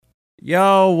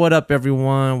Yo, what up,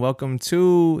 everyone? Welcome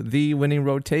to the Winning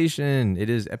Rotation.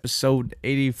 It is episode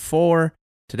 84.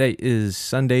 Today is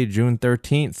Sunday, June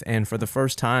 13th, and for the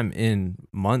first time in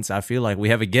months, I feel like we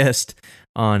have a guest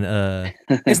on.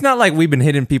 It's not like we've been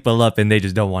hitting people up and they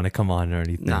just don't want to come on or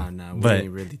anything. Nah, but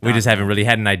ain't really we just haven't really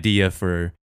had an idea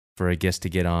for a guest to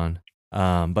get on.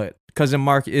 But cousin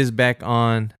Mark is back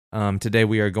on. Today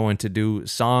we are going to do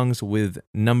songs with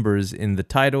numbers in the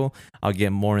title. I'll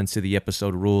get more into the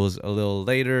episode rules a little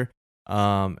later.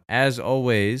 As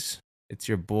always, it's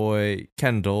your boy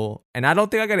Kendall, and I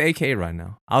don't think I got an AK right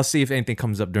now. I'll see if anything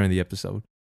comes up during the episode.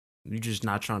 You're just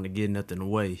not trying to get nothing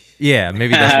away. Yeah,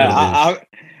 maybe that's what it is.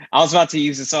 I was about to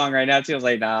use the song right now too. I was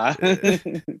like, nah.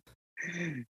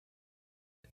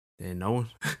 And no one.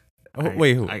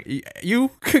 Wait, who?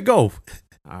 You could go.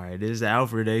 All right, this is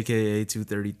Alfred, aka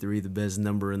 233, the best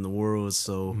number in the world.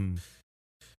 So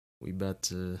we about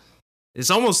to. It's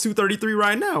almost 233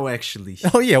 right now, actually.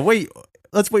 Oh yeah, wait.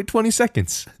 Let's wait 20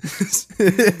 seconds.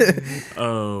 Started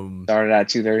at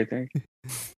 2:33.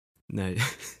 Nah.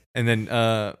 And then,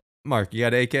 Mark, you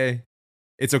got an AK?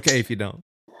 It's okay if you don't.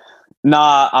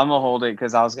 Nah, I'm gonna hold it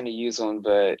because I was gonna use one,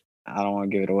 but I don't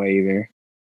want to give it away either.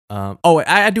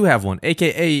 I do have one,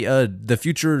 aka the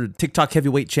future TikTok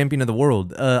heavyweight champion of the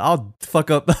world. I'll fuck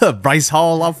up Bryce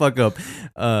Hall. I'll fuck up.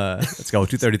 Let's go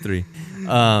 233.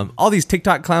 All these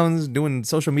TikTok clowns doing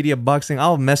social media boxing.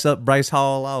 I'll mess up Bryce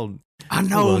Hall. I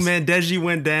know, man. Deji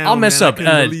went down. I'll mess up.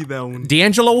 Believe that one.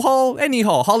 D'Angelo Hall, any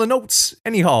Hall, Hall and Oates,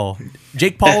 any Hall.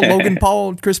 Jake Paul, Logan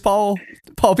Paul, Chris Paul,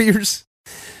 Paul Pierce.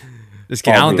 Just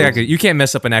kidding. I don't think I could. You can't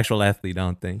mess up an actual athlete. I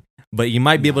don't think. But you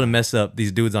might be able to mess up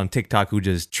these dudes on TikTok who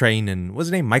just train and what's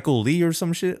his name, Michael Lee or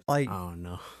some shit. Like, oh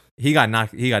no, he got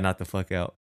knocked the fuck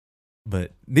out.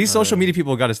 But these social media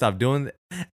people got to stop doing that.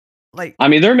 Like, I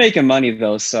mean, they're making money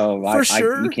though, so for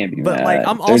sure. you can't be but mad. like,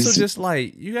 I'm also just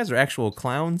like, you guys are actual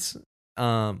clowns.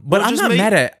 But I'm not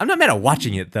mad at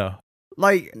watching it though.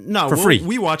 Like, no, for free.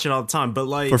 We watch it all the time, but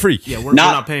like for free. Yeah, we're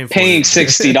not paying for paying it.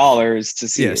 $60 to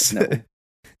see yes. it. No.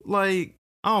 Like,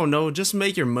 I don't know, just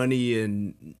make your money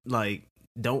and like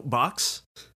don't box.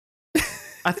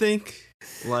 I think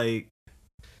like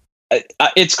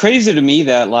It's crazy to me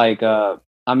that like I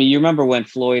mean, you remember when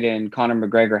Floyd and Conor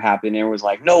McGregor happened, and it was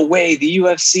like, no way, the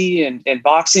UFC and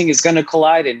boxing is gonna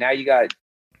collide, and now you got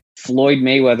Floyd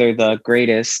Mayweather, the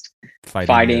greatest,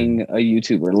 fighting a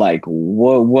YouTuber. Like,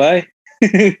 what?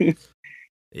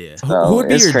 yeah. Who would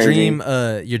be it's crazy.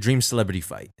 your dream celebrity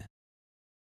fight?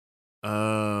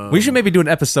 We should maybe do an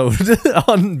episode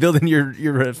on building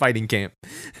your fighting camp.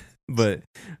 But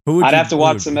I'd have to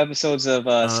watch some episodes of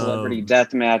Celebrity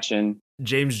Deathmatch and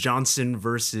James Johnson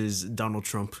versus Donald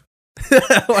Trump.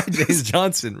 Why James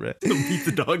Johnson, right? Beat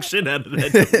the dog shit out of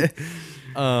that.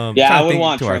 Yeah, I would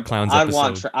want Trump.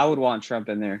 I would want Trump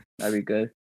in there. That'd be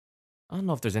good. I don't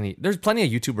know if there's any. There's plenty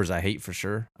of YouTubers I hate for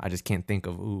sure. I just can't think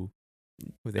of who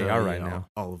they are right now.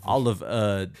 All of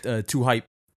them. Too Hype.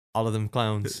 All of them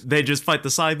clowns. They just fight the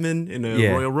Sidemen in a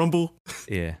Royal Rumble.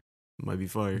 Yeah. Might be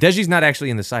fire. Deji's not actually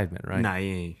in the Sidemen, right? Nah, he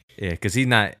ain't. Yeah, because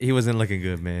he wasn't looking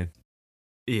good, man.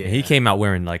 Yeah. And he came out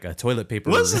wearing like a toilet paper.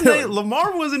 What's his name?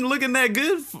 Lamar wasn't looking that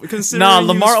good considering. Nah,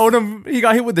 Lamar Odom, he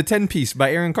got hit with the 10-piece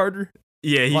by Aaron Carter.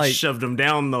 Yeah, he shoved him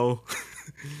down though.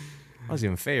 That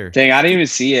wasn't even fair. Dang, I didn't even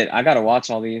see it. I gotta watch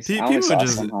all these. People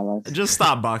just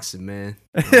stop boxing, man.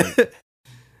 Like,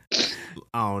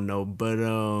 I don't know, but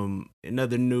in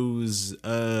other news,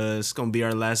 it's gonna be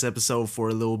our last episode for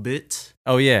a little bit.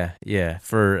 Oh yeah.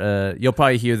 For you'll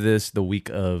probably hear this the week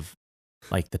of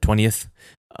like the 20th.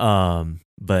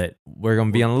 But we're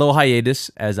gonna be on a little hiatus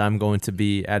as I'm going to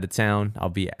be out of town. I'll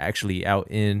be actually out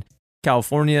in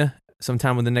California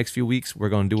sometime in the next few weeks. We're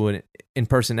gonna do an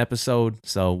in-person episode,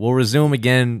 so we'll resume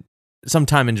again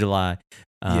sometime in July.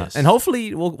 Yes. And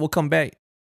hopefully we'll come back,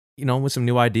 with some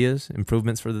new ideas,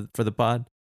 improvements for the pod.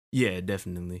 Yeah,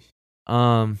 definitely.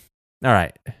 All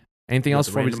right. Anything else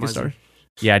before we just get started?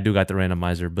 Yeah, I do got the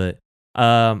randomizer, but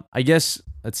I guess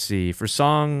let's see. For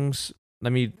songs,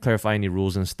 let me clarify any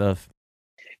rules and stuff.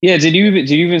 Yeah, did you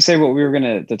even say what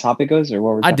the topic was, or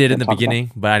what I did in the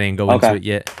beginning, but I didn't go into it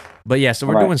yet. But yeah, so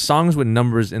we're doing songs with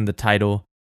numbers in the title.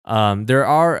 There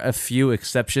are a few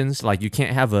exceptions, like you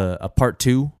can't have a part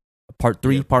 2, part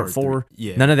 3, part 4.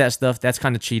 Yeah. None of that stuff. That's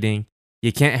kind of cheating.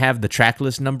 You can't have the track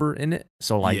list number in it.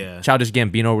 So like Childish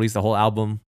Gambino released the whole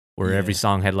album where every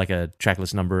song had like a track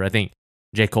list number. I think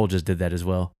J. Cole just did that as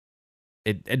well.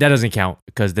 That doesn't count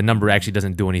because the number actually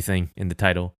doesn't do anything in the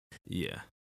title. Yeah.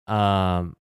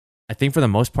 I think for the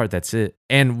most part that's it.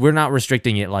 And we're not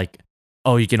restricting it like,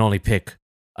 oh, you can only pick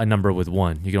a number with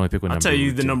 1. You can only pick one number. I'll tell you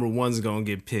with the 2. number 1's gonna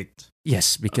get picked.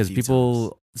 Yes, because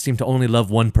people seem to only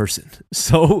love one person.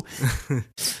 So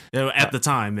at the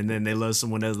time, and then they love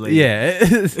someone else later.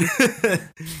 yeah.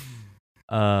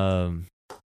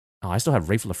 Oh, I still have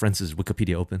Rafe LaFrence's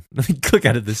Wikipedia open. Let me click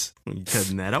out of this. You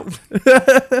cutting that out?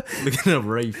 Looking up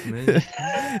Rafe, man.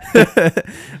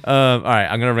 All right,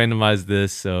 I'm gonna randomize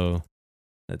this. So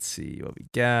let's see what we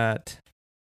got.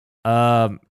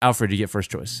 Alfred, you get first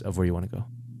choice of where you want to go,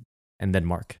 and then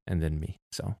Mark, and then me.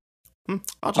 So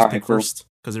I'll just pick first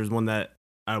because there's one that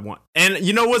I want. And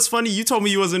you know what's funny? You told me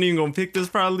you wasn't even gonna pick this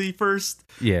probably first.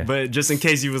 Yeah. But just in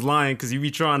case you was lying, because you be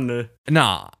trying to.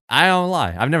 Nah, I don't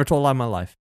lie. I've never told a lie in my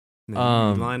life. Man,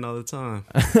 you be lying all the time.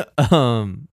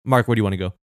 Mark, where do you want to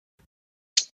go?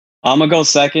 I'm gonna go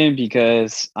second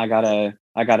because I gotta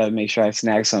make sure I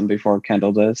snag something before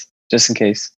Kendall does, just in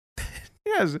case.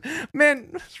 Yes, man,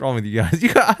 what's wrong with you guys?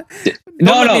 You got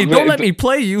don't let me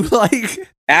play you like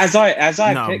as I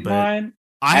pick mine.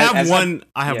 I have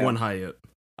one high up.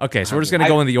 Okay, so we're just gonna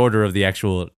go in the order of the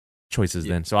actual choices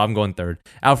then. So I'm going third.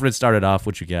 Alfred started off.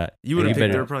 What you got? You would have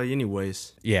picked third probably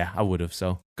anyways. Yeah, I would have.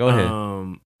 So go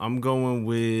ahead. I'm going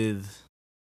with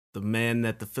the man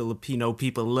that the Filipino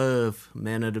people love,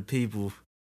 man of the people,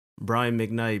 Brian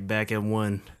McKnight, back at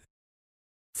one.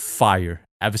 Fire.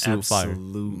 Absolute fire.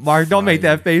 Mark, don't make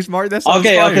that face, Mark. That's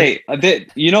okay.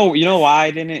 You know why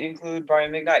I didn't include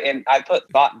Brian McKnight, and I put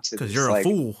thought into this. Because you're a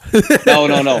fool.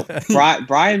 No.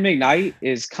 Brian McKnight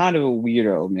is kind of a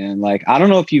weirdo, man. Like, I don't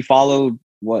know if you followed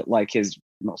what like his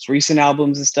most recent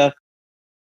albums and stuff.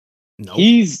 No.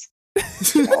 He's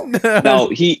kind of a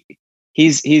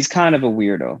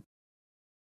weirdo.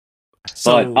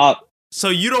 So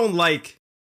you don't like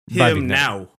him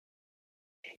now?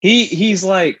 He's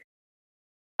like,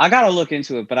 I gotta look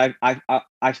into it, but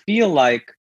I feel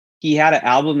like he had an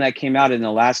album that came out in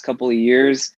the last couple of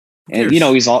years, and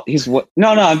he's what? No,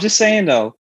 I'm just saying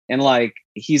though, and like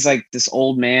he's like this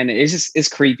old man. It's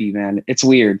creepy, man. It's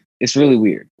weird. It's really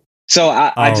weird. So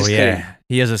I just couldn't.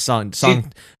 He has a song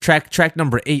track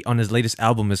number 8 on his latest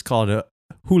album is called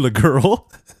Hula Girl.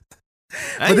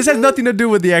 But this has nothing to do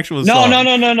with the actual song.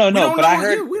 No. But I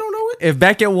heard we don't know it. If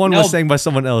Back at One was sang by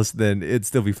someone else, then it'd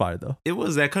still be fire though. It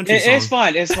was that country song. It's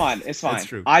fine. That's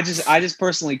true. I just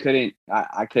personally couldn't.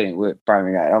 I couldn't with Brian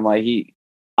McKnight. I'm like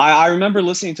I remember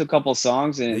listening to a couple of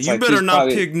songs, and it's you like, better not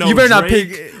pick you better not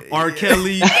pick R.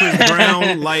 Kelly, Chris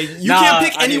Brown. Like you can't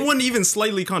pick anyone even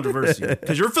slightly controversial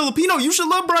because you're Filipino. You should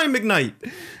love Brian McKnight.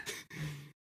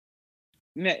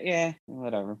 Yeah,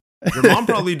 whatever. Your mom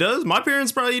probably does. My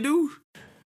parents probably do.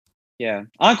 Yeah,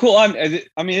 I'm cool. I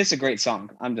mean, it's a great song.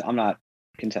 I'm not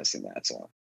contesting that. So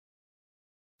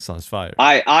sounds fire.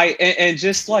 And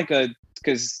just like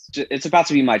because it's about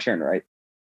to be my turn, right?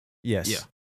 Yes. Yeah.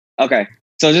 Okay.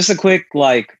 So just a quick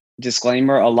like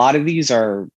disclaimer. A lot of these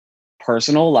are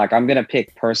personal. Like I'm gonna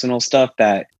pick personal stuff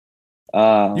that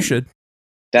you should.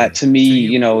 That to me,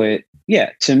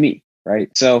 to me, right?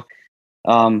 So,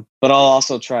 but I'll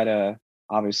also try to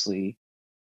obviously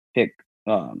pick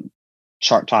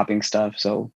chart topping stuff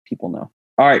so people know.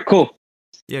 All right, cool.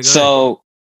 Yeah. So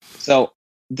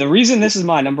the reason this is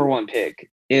my number one pick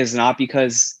is not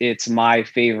because it's my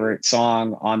favorite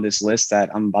song on this list that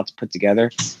I'm about to put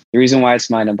together. The reason why it's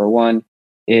my number one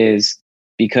is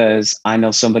because I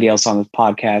know somebody else on this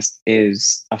podcast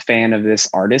is a fan of this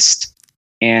artist,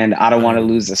 and I don't want to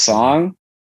lose the song.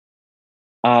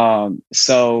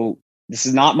 So this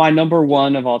is not my number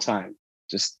one of all time,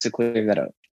 just to clear that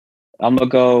up. I'm gonna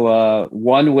go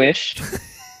One Wish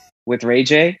with Ray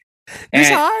J.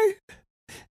 High?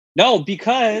 No,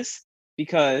 because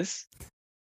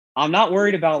I'm not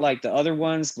worried about like the other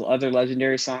ones, the other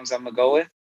legendary songs I'm gonna go with.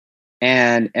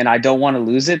 And I don't want to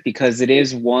lose it because it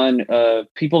is one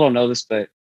people don't know this, but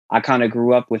I kind of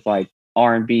grew up with like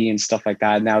R&B and stuff like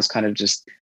that. And that was kind of just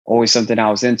always something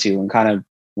I was into and kind of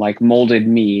like molded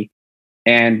me.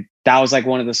 And that was like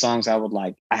one of the songs I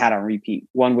had on repeat,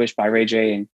 One Wish by Ray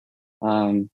J.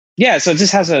 And so it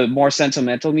just has a more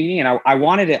sentimental meaning. And I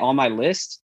wanted it on my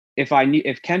list.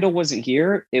 If Kendall wasn't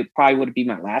here, it probably would be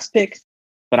my last pick.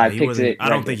 But I picked it. I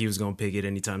don't think he was going to pick it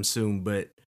anytime soon, but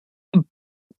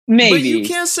maybe. But you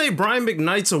can't say Brian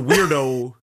McKnight's a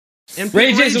weirdo. And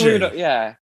Ray J's a weirdo.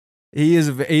 Yeah, he is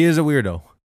a weirdo.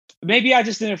 Maybe I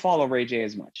just didn't follow Ray J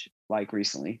as much like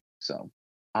recently, so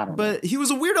I don't know. But he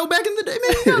was a weirdo back in the day.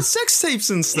 Man, he got sex tapes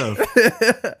and stuff.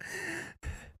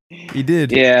 He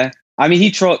did. Yeah, I mean he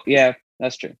trolled. Yeah,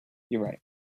 that's true. You're right.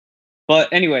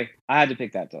 But anyway, I had to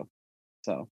pick that though,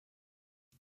 so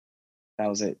that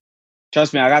was it.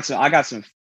 Trust me, I got some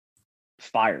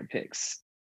fire picks.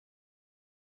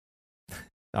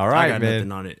 All right, I got man.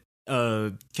 nothing on it.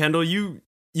 Kendall, you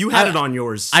You had it on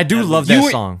yours. I do at love least.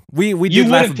 that song. We you did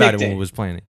laugh would've about it picked when it. we was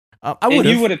playing it. I And would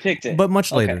you have, would have picked it. but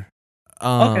much Okay. later.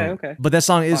 Okay. But that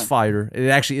song is Fine. fire. It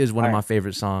actually is one of my Alright.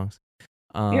 favorite songs.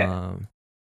 Yeah.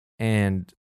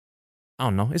 And I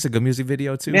don't know. It's a good music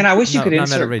video too. Man, I wish you could Not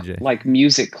mad at Ray insert J. like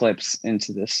music clips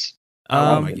into this.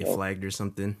 I Um, might get flagged or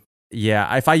something.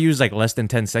 Yeah, if I use like less than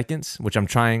 10 seconds, which I'm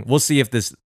trying, we'll see if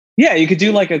this, Yeah, you could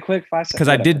do like a quick 5 seconds. because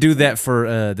I did do that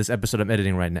for this episode I'm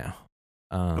editing right now.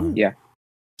 Yeah.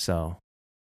 So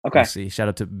Okay. we'll see. Shout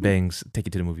out to Bangs. Take it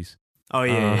to the movies. Oh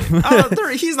yeah.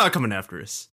 He's not coming after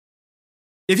us.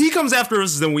 If he comes after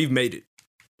us, then we've made it.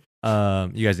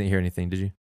 You guys didn't hear anything, did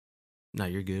you? No,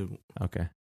 you're good. Okay.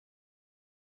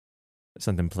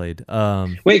 Something played.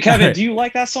 Wait, Kevin, alright. do you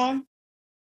like that song?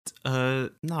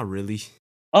 Not really.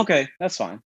 Okay, that's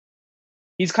fine.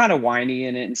 He's kind of whiny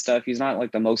in it and stuff. He's not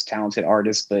like the most talented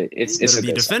artist, but it's Better a be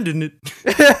good song. defending it.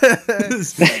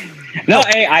 No,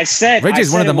 hey, I said Ray J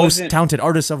is one of the most wasn't- talented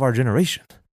artists of our generation,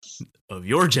 Of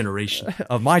your generation.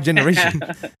 of my generation.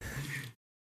 All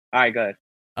right, good.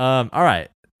 All right.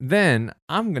 Then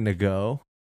I'm gonna go.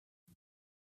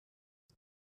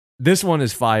 This one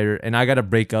is fire, and I gotta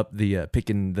break up the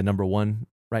picking the number one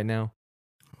right now.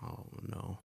 Oh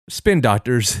no. Spin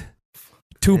Doctors,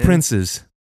 Two Man. Princes,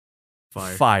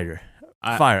 Fire. fire,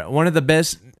 I- fire. One of the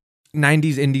best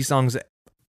 '90s indie songs of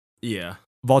Yeah.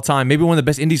 all time. Maybe one of the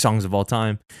best indie songs of all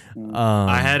time.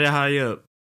 I had it high up.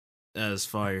 That's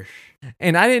fire.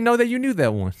 and I didn't know that you knew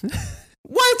that one.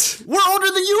 What? We're older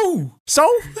than you. So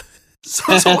So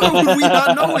why would we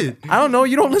not know it? I don't know.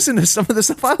 You don't listen to some of the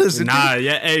stuff I listen to. Nah,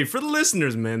 yeah. Hey, for the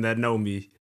listeners, man, that know me,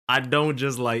 I don't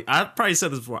just like. I probably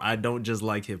said this before. I don't just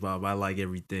like hip hop. I like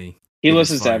everything. He It was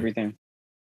listens to fire. everything.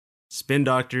 Spin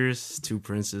Doctors, Two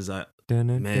Princes.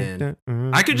 Man.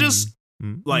 I could just,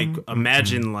 like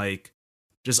imagine like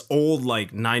just old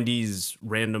like '90s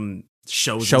random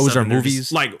shows, and Shows stuff, or and they're movies?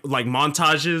 just, like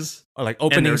montages. or like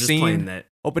And they're opening just playing scene. that.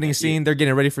 Opening scene. They're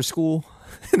getting ready for school,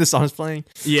 and the song's playing.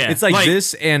 Yeah, It's like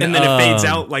this, and then it fades um,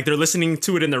 out. Like they're listening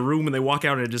to it in their room, and they walk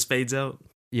out, and it just fades out.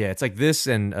 Yeah, it's like this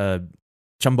and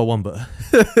Chumbawamba.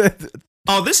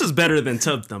 Oh, this is better than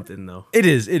Tub Thumping though. It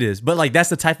is. But like that's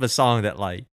the type of song that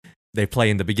like they play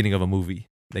in the beginning of a movie.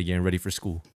 They getting ready for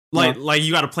school. Like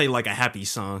you got to play like a happy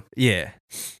song. Yeah.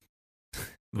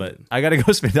 But I gotta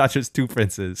go Spin Doctors, Two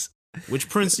Princes. Which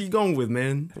prince are you going with,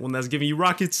 man? The one that's giving you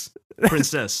rockets?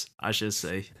 Princess, I should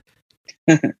say.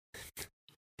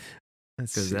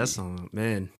 Because that song,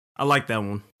 man, I like that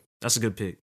one. That's a good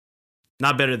pick.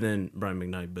 Not better than Brian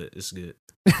McKnight, but it's good.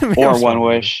 Or One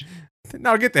Wish.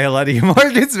 No, get the hell out of here, Mark.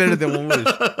 It's better than One Wish.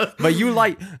 But you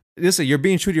like, listen, you're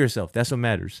being true to yourself. That's what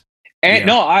matters. And Yeah.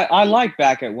 no, I like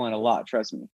Back at One a lot.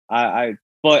 Trust me.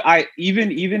 But I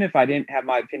even if I didn't have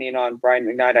my opinion on Brian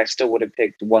McKnight, I still would have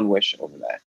picked One Wish over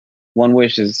that. One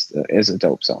Wish is a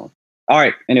dope song. All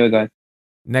right. Anyway, go ahead.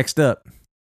 Next up,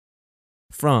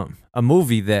 from a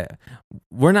movie that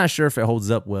we're not sure if it holds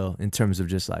up well in terms of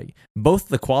just like both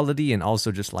the quality and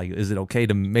also just like, is it okay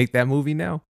to make that movie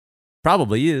now?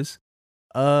 Probably is.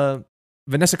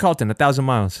 Vanessa Carlton, 1,000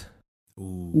 Miles.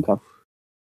 Ooh. Okay.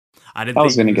 I didn't I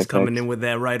was think he gonna was get coming picked. in with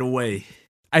that right away.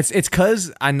 It's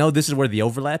because I know this is where the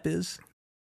overlap is.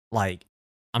 Like,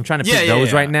 I'm trying to pick Yeah,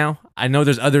 those yeah. right now. I know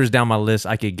there's others down my list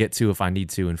I could get to if I need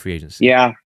to in free agency.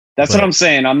 Yeah, that's what But- I'm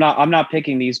saying. I'm not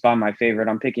picking these by my favorite.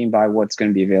 I'm picking by what's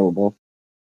going to be available.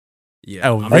 Yeah.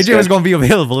 Oh, I'm- Ray J good. was going to be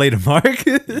available later, Mark.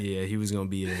 yeah, he was gonna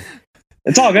be there.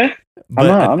 It's all good. But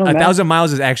I'm not a mad. 1,000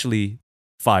 Miles is actually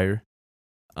fire.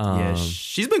 Yeah,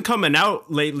 she's been coming out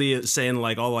lately saying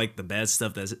like all like the bad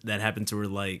stuff that happened to her,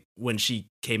 like when she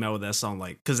came out with that song,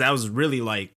 like because that was really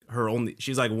like her only.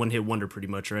 She's like one hit wonder, pretty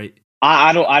much, right?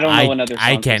 I don't know another.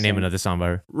 I song can't to name sing. another song by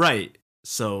her. Right.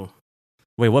 So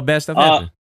Wait, what bad stuff Uh,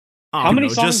 happened? I How don't many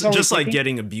know, songs are we just like picking?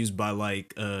 getting abused by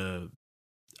like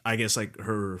I guess like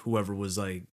her whoever was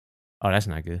like Oh, that's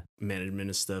not good. management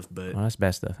and stuff, but. Oh, that's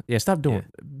bad stuff. Yeah, stop doing.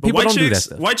 But People don't do that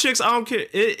stuff. White chicks, I don't care.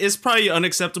 It's probably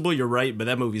unacceptable. You're right, but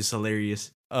that movie is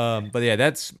hilarious. But yeah,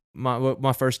 that's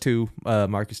my first two.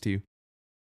 Marcus, to you.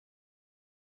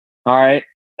 All right.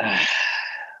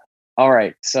 All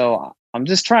right. So I'm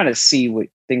just trying to see what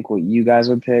you guys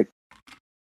would pick.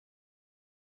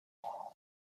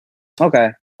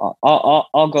 Okay.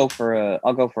 I'll go for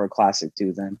a classic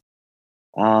too then.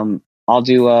 I'll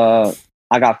do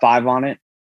I got 5 on it.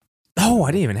 Oh,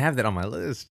 I didn't even have that on my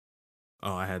list.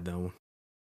 Oh, I had that one.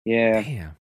 Yeah.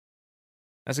 Damn,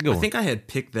 that's a good I one. think I had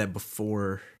picked that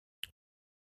before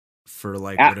for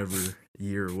like Ah. whatever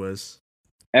year it was.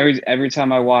 Every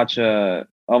time I watch I've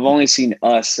only seen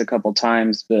Us a couple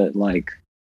times, but like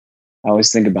I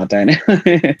always think about that.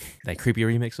 That creepy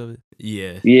remix of it.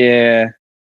 Yeah. Yeah.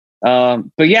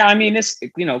 But yeah, I mean, it's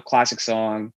classic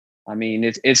song. I mean,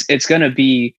 it's gonna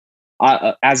be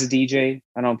as a DJ.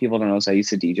 I know people don't know, so I used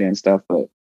to DJ and stuff, but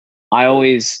I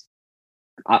always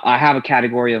I have a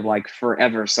category of like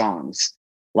forever songs.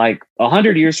 Like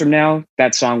 100 years from now,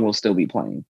 that song will still be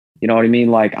playing. You know what I mean?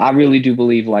 Like I really do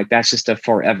believe like that's just a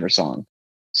forever song.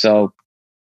 So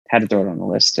had to throw it on the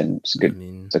list, and it's a good. I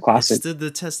mean, it's a classic. It stood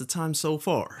the test of time so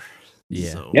far.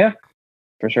 Yeah. So, Yeah,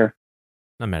 for sure.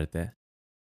 Not mad at that.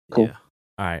 Cool. Yeah.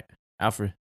 All right,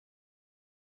 Alfred.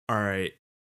 All right.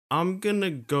 I'm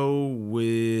gonna go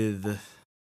with. I'm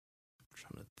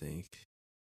trying to think.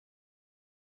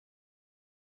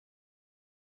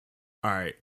 All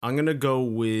right. I'm gonna go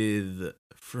with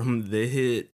from the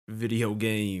hit video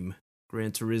game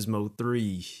Gran Turismo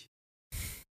 3.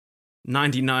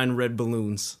 99 red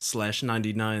balloons /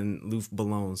 99 Loof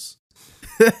balloons.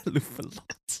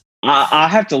 I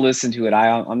have to listen to it.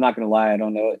 I'm not gonna lie, I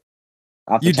don't know it.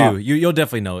 Off the You top. do. You'll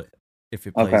definitely know it if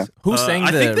it plays. Okay. Who sang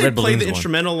I the think they Red played Balloons the one?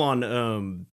 instrumental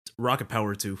on Rocket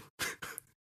Power 2.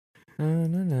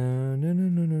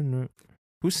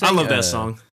 Who sang? I love that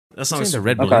song. That Who song's sang the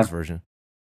Red Okay. Balloons version?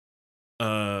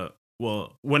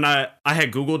 Well, when I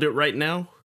had Googled it right now,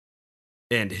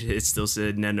 and it still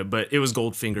said Nana, but it was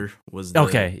Goldfinger was the,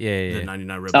 Okay, yeah. the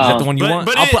 99 red Is balloons. that the one you want?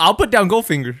 But I'll put down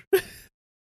Goldfinger.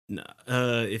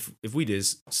 if we did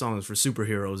songs for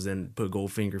superheroes, then put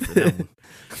Goldfinger for that one.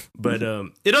 But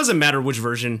it doesn't matter which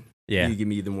version. Yeah. You give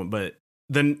me either one. But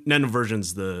the Nana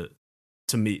version's to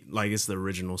me, like it's the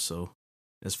original, so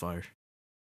it's fire.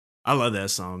 I love that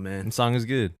song, man. The song is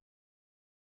good.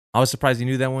 I was surprised you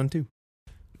knew that one too.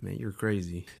 Man, you're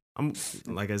crazy. I'm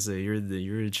like I said,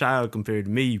 you're a child compared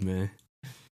to me, man.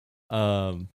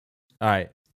 All right,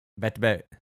 back to back.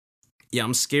 Yeah,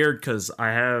 I'm scared because I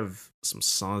have some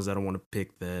songs that I want to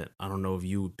pick that I don't know if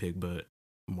you would pick, but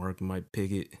Mark might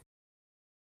pick it.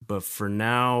 But for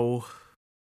now,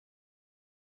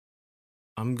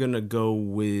 I'm gonna go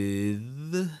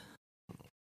with.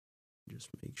 Just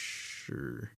make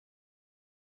sure.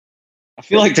 I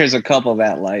feel like there's a couple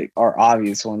that like are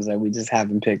obvious ones that we just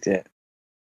haven't picked yet.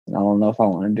 I don't know if I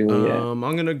want to do it yet. I'm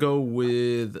gonna go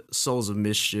with Souls of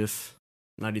Mischief,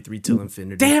 93 Till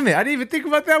Infinity. Damn it! I didn't even think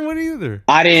about that one either.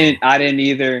 I didn't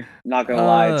either. Not gonna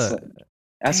lie,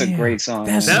 that's a Damn, great song.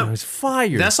 That man. song is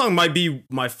fire. That song might be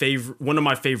one of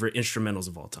my favorite instrumentals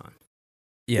of all time.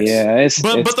 yes. Yeah, it's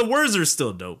But the words are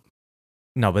still dope.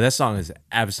 No, but that song is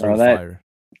absolutely that- fire.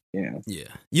 yeah. Yeah,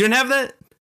 you didn't have that?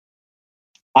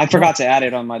 I forgot to add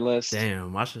it on my list.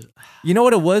 Damn, I should. You know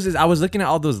what it was? Is I was looking at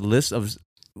all those lists of.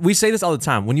 We say this all the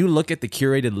time. When you look at the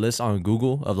curated list on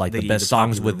Google of like the The best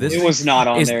songs popular with this, It was not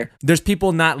on is- there. there's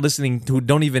people not listening who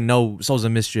don't even know Souls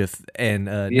of Mischief and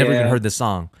never even Yeah. heard the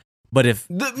song. But if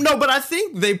No, but I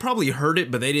think they probably heard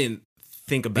it, but they didn't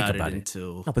think about, about it it.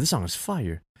 until. no, but this song is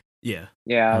fire. Yeah.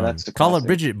 Yeah, that's a call it classic.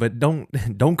 Bridget, but don't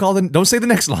say the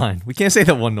next line. We can't say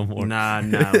that one no more. Nah,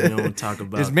 we don't talk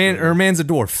about. This man, the- her man's a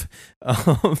dwarf.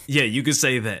 Yeah, you could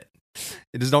say that.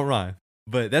 It just don't rhyme.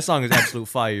 But that song is absolute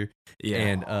fire. Yeah.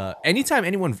 And anytime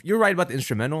you're right about the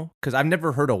instrumental, because I've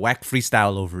never heard a whack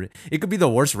freestyle over it. It could be the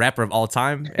worst rapper of all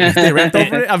time. And if they rapped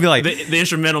over it, I'd be like, the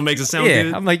instrumental makes it sound yeah.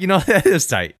 good. I'm like, that is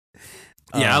tight.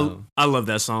 Yeah, I love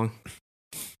that song.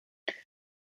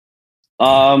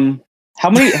 How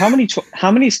many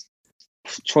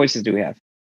choices do we have?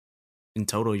 In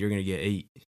total, you're gonna get 8.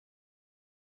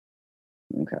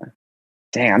 Okay.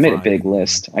 Dang, I made a Fine. big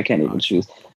list. I can't even Fine. choose.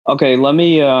 Okay, let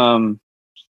me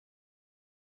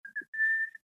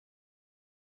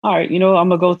all right, I'm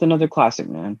gonna go with another classic,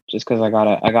 man. Just because I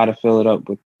gotta fill it up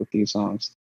with these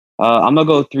songs. I'm gonna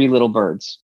go Three Little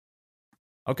Birds.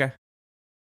 Okay. I'm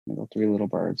gonna go Three Little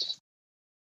Birds.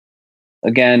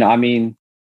 Again, I mean,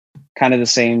 kind of the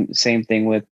same thing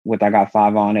with I Got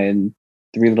Five on it and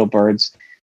Three Little Birds.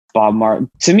 Bob Marley.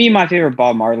 To me, my favorite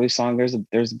Bob Marley song. There's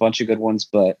a bunch of good ones,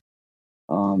 but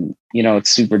it's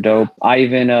super dope. I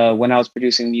even when I was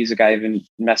producing music, I even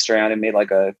messed around and made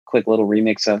like a quick little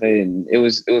remix of it, and it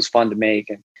was fun to make.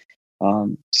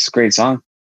 And it's a great song.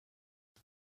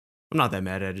 I'm not that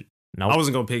mad at it. No. I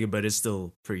wasn't gonna pick it, but it's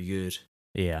still pretty good.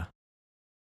 Yeah.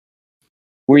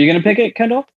 Were you gonna pick it,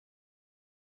 Kendall?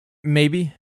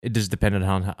 Maybe. It just depended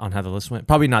on how the list went.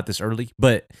 Probably not this early,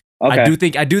 but Okay.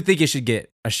 I do think it should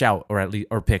get a shout or at least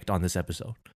picked on this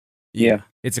episode. Yeah.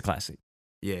 It's a classic.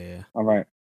 Yeah. All right.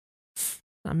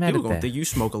 I'm mad People at gonna that. think you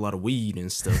smoke a lot of weed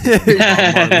and stuff. Bob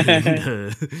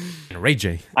Marley Ray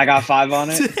J. I Got Five on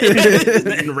it.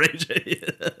 and Ray J.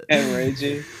 And Ray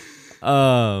J.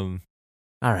 All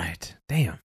right.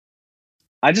 Damn.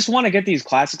 I just want to get these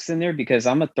classics in there because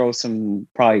I'm gonna throw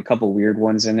probably a couple weird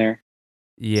ones in there.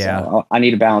 Yeah. So I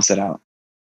need to balance it out.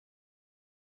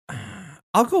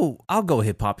 I'll go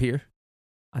hip hop here.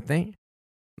 I think.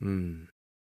 Mm,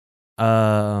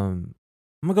 I'm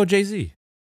gonna go Jay-Z.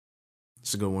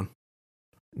 it's a good one.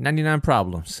 99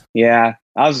 Problems. Yeah,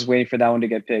 I was just waiting for that one to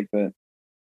get picked, but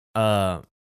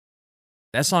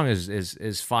That song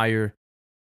is fire.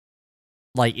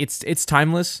 Like it's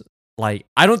timeless. Like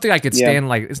I don't think I could stand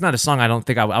like it's not a song I don't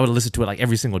think I would listen to it like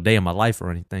every single day of my life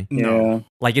or anything. No.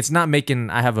 Like it's not making.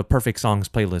 I have a perfect songs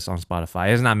playlist on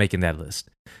Spotify. It's not making that list.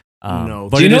 No.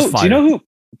 But do you it is know? fire.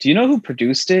 Do you know who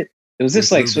produced it? It was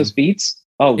this Rick like Rubin. Swiss Beats.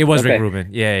 Oh, It was okay. Rick Rubin.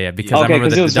 Yeah, because I Okay, remember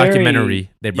 'cause it the was documentary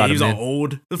they Yeah, brought he was him all in.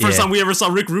 old. The first Yeah. time we ever saw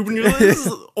Rick Rubin, you're like, this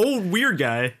is an old weird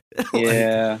guy. Like,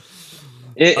 Yeah,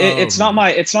 it's not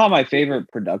my favorite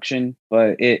production,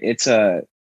 but it's a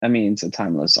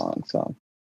timeless song. So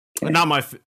not my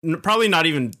probably not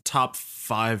even top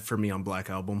 5 for me on Black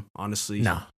Album, honestly.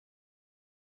 No.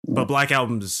 But Black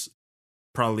Album is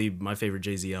probably my favorite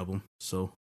Jay-Z album.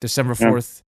 So December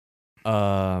 4th.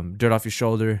 Dirt Off Your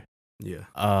Shoulder. yeah.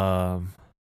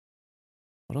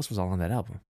 What else was all on that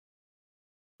album?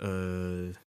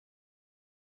 Change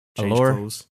Allure.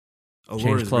 Clothes. Allure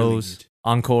Change is Clothes. Really good.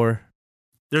 Encore.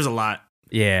 There's a lot.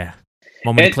 Yeah.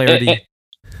 Moment of Clarity.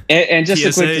 and just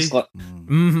a quick PSA.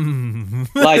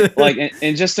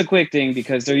 and just a quick thing,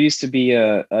 because there used to be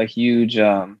a huge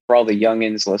for all the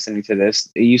youngins listening to this,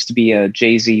 it used to be a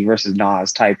Jay-Z versus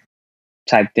Nas type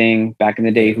thing back in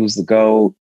the day. Who's the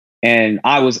GOAT? And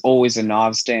I was always a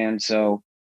Nas stan, so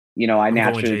I I'm going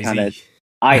naturally Jay-Z. kind of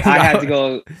I had to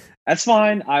go. That's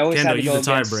fine. I always had Kendo, to you go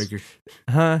the against. tiebreaker.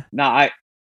 Huh? No,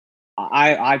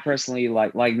 I personally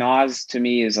like Nas. To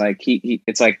me is like he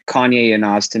it's like Kanye and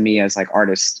Nas to me as like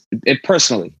artists.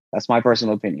 Personally, that's my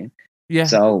personal opinion. Yeah.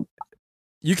 So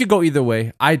You could go either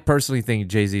way. I personally think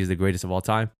Jay-Z is the greatest of all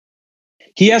time.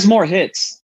 he has more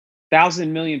hits,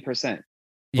 1,000,000,000%.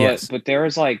 Yes. But there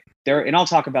is like and I'll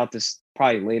talk about this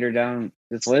probably later down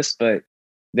this list. But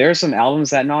there are some albums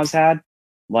that Nas had,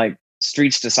 like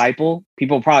Street's Disciple.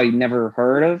 People probably never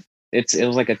heard of. It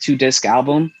was like a 2-disc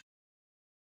album.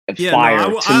 Yeah, Fire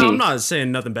no, to me. I'm not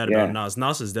saying nothing bad Yeah. about Nas.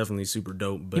 Nas is definitely super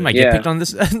dope, but He might Yeah. get picked on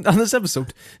this on this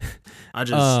episode. I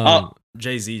just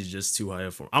Jay-Z is just too high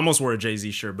up for him. I almost wore a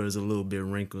Jay-Z shirt, but it was a little bit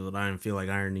wrinkled. I didn't feel like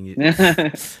ironing it. And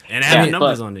it had Yeah,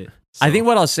 numbers on it. I So, think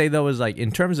what I'll say though is like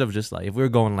in terms of just like if we're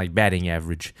going like batting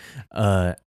average,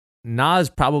 Nas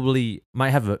probably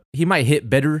might hit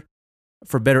better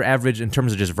for better average in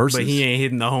terms of just verses. but he ain't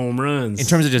hitting the home runs. in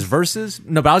terms of just verses.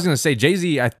 No, but I was gonna say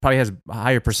Jay-Z probably has a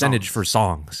higher percentage Songs. for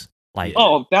songs. Like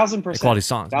Oh, 1,000%. quality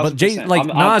songs. 1,000%. But Jay, like I'm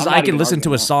Nas, not I can even listen to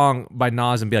arguing a that. song by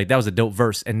Nas and be like, that was a dope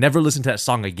verse, and never listen to that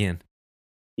song again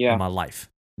Yeah. in my life.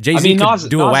 Jay-Z could Nas-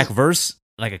 do a Nas- whack verse,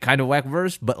 like a kind of whack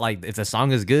verse, but like if the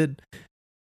song is good,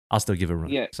 I'll still give it a run.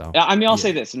 Yeah. So I mean, I'll Yeah.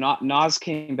 say this: Nas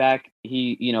came back.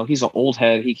 He's an old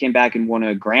head. He came back and won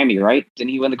a Grammy, right?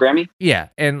 Didn't he win the Grammy? yeah,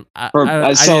 and I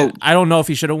don't know if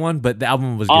he should have won, but the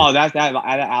album was good. Oh, that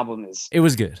album is. It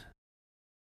was good.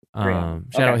 Great. Shout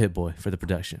out Okay. Hit Boy for the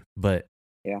production. But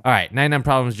Yeah. all right, 99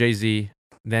 Problems, Jay-Z.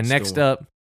 Then Still next one. up,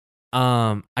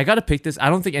 I gotta pick this. I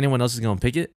don't think anyone else is gonna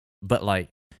pick it, but like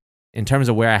in terms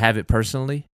of where I have it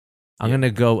personally, I'm Yeah.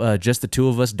 gonna go Just the Two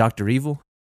of Us, Dr. Evil.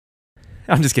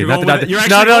 I'm just kidding. You're Not going the with it? You're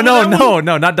Dr. actually going with that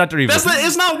No, not Dr. Evil.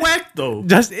 it's not whack though.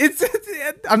 Just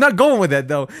I'm not going with that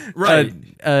though. Right.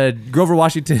 Grover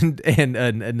Washington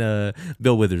and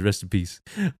Bill Withers, rest in peace.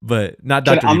 But not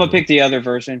Dr. I'm Evil. gonna pick the other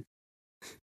version.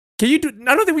 Can you do?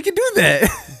 I don't think we can do that.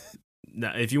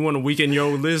 Now, if you want to weaken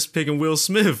your list picking Will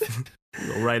Smith,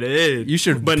 go right ahead. You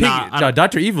should But pick nah,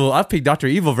 Dr. Evil. I've picked Dr.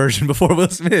 Evil version before Will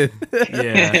Smith.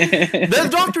 yeah. The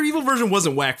Dr. Evil version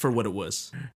wasn't whack for what it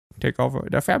was. Take over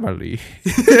the family.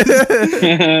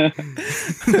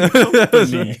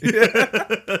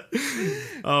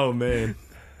 Oh man.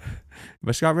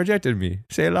 But Scott rejected me.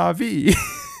 C'est la vie.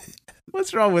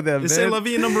 What's wrong with that, It's man? say La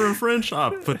Vie number in French.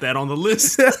 I'll put that on the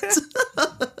list. Oh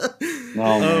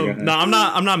my goodness. No, I'm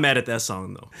not mad at that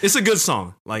song though. It's a good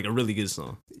song, like a really good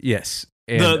song. Yes.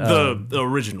 And, The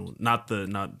original, not the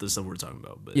stuff we're talking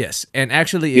about. But yes, and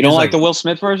actually, You don't like the Will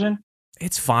Smith version?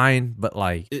 It's fine, but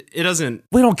like it doesn't.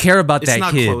 we don't care about It's that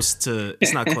not kid. close to.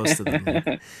 It's not close to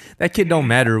them. That kid don't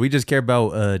matter. We just care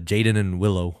about Jaden and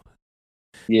Willow.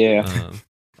 Yeah.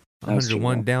 Um, That's true,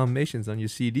 101 man. Dalmatians on your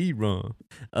CD ROM.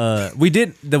 We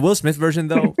did the Will Smith version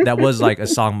though. That was like a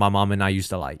song my mom and I used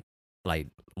to like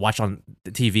watch on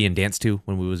the TV and dance to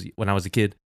when I was a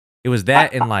kid. It was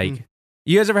that and like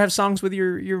you guys ever have songs with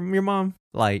your mom?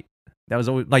 Like that was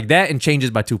always like that and Changes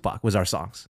by Tupac was our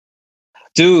songs.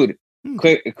 Dude,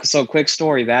 quick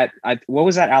story. What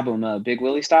was that album? Big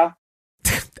Willie Style?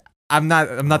 I'm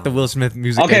not the Will Smith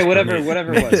music. Okay, expert.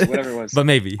 whatever it was. But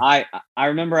maybe. I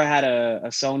remember I had a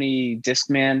Sony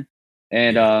Discman,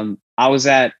 and I was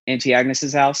at Auntie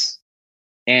Agnes's house,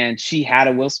 and she had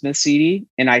a Will Smith CD,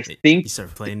 and I think You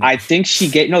started playing it. I think she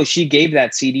gave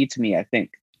that CD to me, I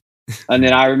think. And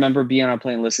then I remember being on a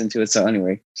plane listening to it. So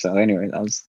anyway, that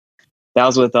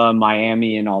was with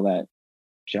Miami and all that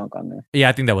junk on there. Yeah,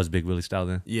 I think that was Big Willie style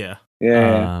then. Yeah.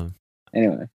 Yeah. Um,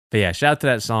 Anyway. but yeah, shout out to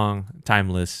that song,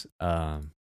 Timeless.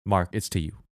 Mark, it's to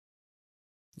you.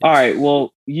 All right.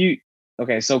 Well,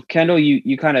 so Kendall,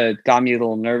 you kind of got me a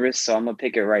little nervous, so I'm gonna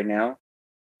pick it right now,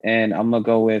 and I'm gonna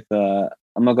go with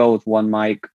One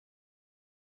Mic,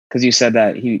 because you said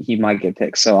that he might get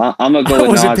picked. So I'm gonna go I with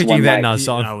wasn't Nas picking One that Mic. Nas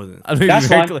song. I wasn't. I mean, That's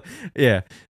very fine. clear. Yeah,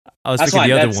 I was That's picking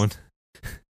the fine. other one.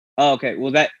 Oh, okay.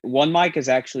 Well, that One Mic is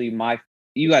actually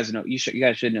you guys know. You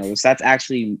guys should know this. That's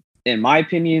actually, in my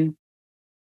opinion,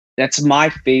 that's my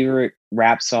favorite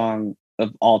rap song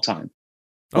of all time.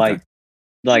 Okay.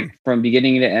 Like from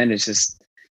beginning to end, it's just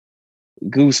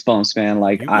goosebumps, man.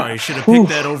 Like You probably should have whew. picked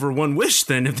that over One Wish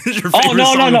then, if this is your Oh, favorite no,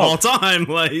 song no. of all time.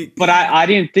 Like, But I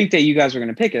didn't think that you guys were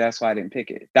gonna pick it. That's why I didn't pick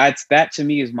it. That to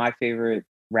me is my favorite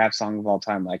rap song of all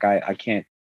time. Like I can't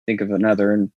think of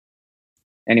another. And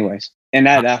anyways, and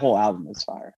that whole album is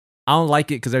fire. I don't like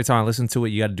it because every time I listen to it,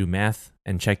 you got to do math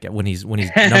and check it when he's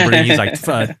numbering. He's like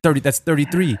 30. That's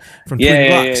 33 from twin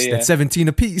blocks. Yeah. That's 17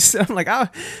 apiece. I'm like, are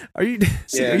you?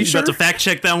 Yeah. Are you you sure? about to fact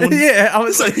check that one? Yeah, I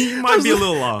was Like, like, you might be a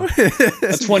little off. A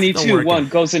Don't 22 work one it.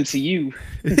 goes into you.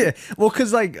 Yeah, well,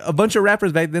 because like a bunch of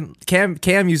rappers back then,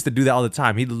 Cam used to do that all the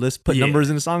time. He'd put Yeah. numbers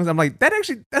in the songs. I'm like,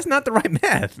 that's not the right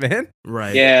math, man.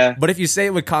 Right. Yeah. But if you say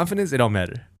it with confidence, it don't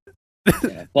matter.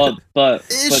 Yeah. But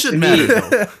It should to matter, me,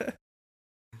 though.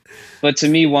 but to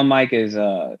me, One Mic is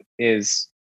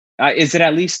it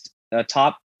at least a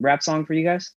top rap song for you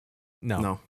guys?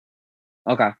 No.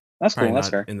 Okay, that's cool. Probably That's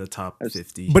not fair. in the top That's-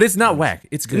 50. But it's not whack.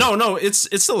 It's good. No, it's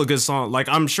still a good song. Like,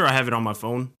 I'm sure I have it on my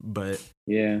phone, but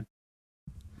Yeah.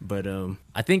 I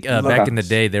think Okay. back in the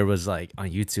day there was like on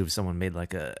YouTube someone made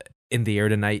like a In the Air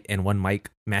Tonight and One Mic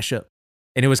mashup,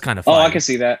 and it was kind of Oh, fire. I can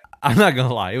see that. I'm not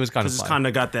gonna lie, it was kind of because it's fire. kind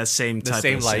of got that same The type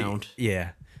same of like sound.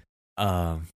 yeah.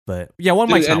 But yeah, One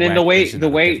Dude, Mic's not and then whack, the but way it's just not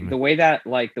different.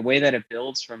 the way that it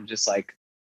builds from just like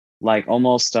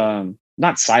almost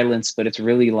not silence, but it's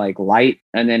really like light,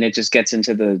 and then it just gets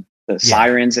into the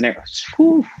sirens and it.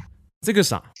 Whew, It's a good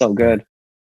song. so good.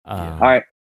 All All right.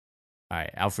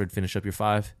 Alfred, finish up your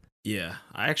 5. Yeah,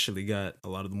 I actually got a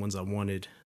lot of the ones I wanted.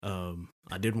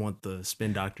 I did want the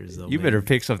Spin Doctors though. You man. better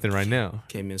pick something right now.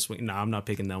 Came in swing. Nah, I'm not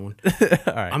picking that one.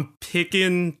 All right. I'm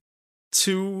picking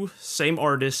 2 same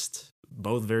artist,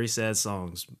 both very sad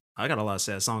songs. I got a lot of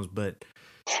sad songs, but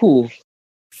Whew.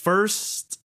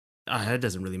 first, it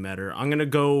doesn't really matter. I'm gonna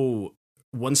go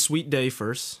One Sweet Day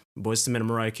first. Boyz II Men and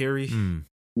Mariah Carey. Mm.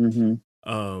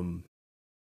 Mm-hmm.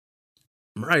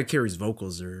 Mariah Carey's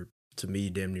vocals are, to me,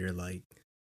 damn near like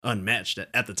unmatched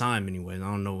at the time. Anyway, I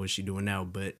don't know what she's doing now,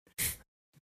 but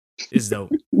it's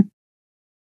dope.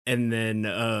 And then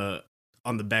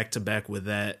on the back to back with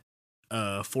that,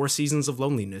 4 Seasons of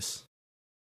Loneliness.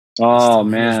 Oh As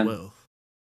man, well.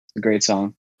 it's a great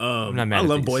song. I'm not mad I at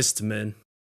love these. Boyz II Men.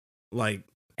 Like,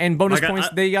 And bonus Like, points,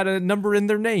 I- they got a number in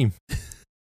their name.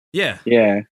 yeah,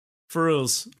 Yeah. for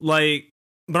reals. Like,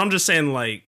 but I'm just saying,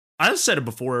 like, I've said it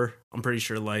before. I'm pretty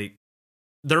sure, like,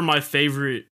 they're my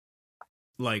favorite,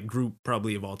 like, group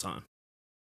probably of all time.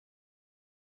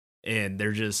 And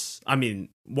they're just, I mean,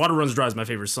 Water Runs Dry is my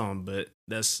favorite song, but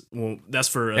that's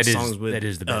for That is- songs with that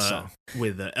is the best song.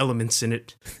 with elements in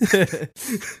it.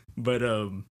 But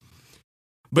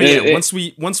It-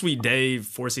 yeah, One Sweet Day,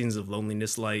 4 Seasons of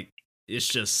Loneliness, like, it's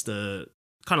just kind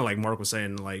of like Mark was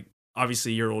saying, like,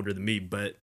 obviously you're older than me,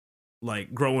 but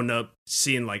like growing up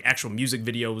seeing like actual music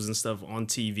videos and stuff on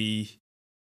TV,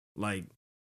 like,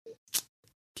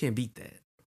 can't beat that.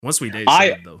 One Sweet Day is I-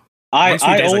 sad, though. I One Sweet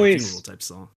Day is like a always funeral type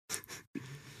song.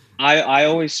 I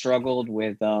always struggled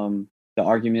with the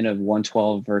argument of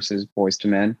 112 versus Boyz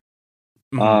II Men.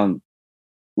 Mhm.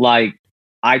 Like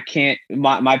I can't.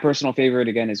 My personal favorite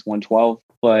again is 112,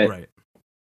 but Right.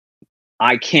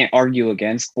 I can't argue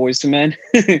against Boyz II Men.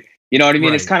 You know what I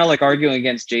mean? It's Right. kind of like arguing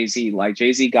against Jay-Z. Like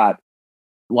Jay-Z got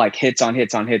like hits on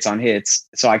hits on hits on hits,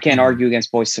 so I can't Mhm. argue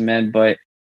against Boyz II Men. But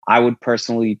I would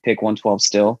personally pick 112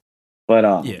 still. But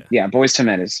Yeah. Boyz II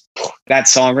Men is that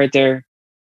song right there.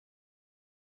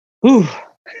 Whew.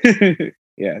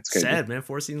 Yeah, it's crazy. Sad, man.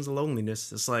 4 Seasons of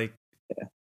Loneliness. It's like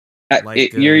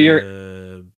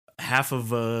You're half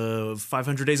of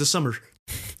 500 Days of Summer.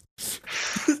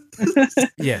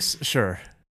 Yes, sure.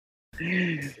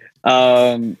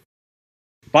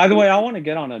 By the way, I want to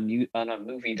get on a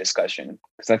movie discussion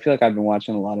because I feel like I've been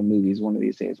watching a lot of movies. One of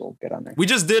these days, we'll get on there. We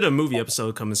just did a movie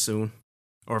episode coming soon,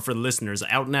 or for the listeners,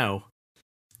 out now.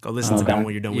 Go listen to that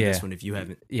when you're done with this one if you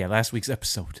haven't. Yeah, last week's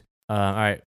episode. All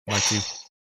right, Mark, you.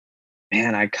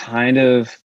 Man, I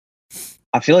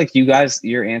feel like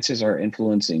your answers are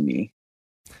influencing me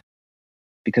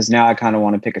because now I kind of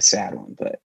want to pick a sad one,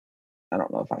 but I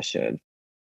don't know if I should.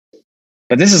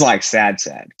 But this is like sad.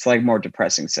 It's like more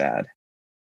depressing sad.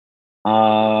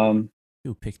 You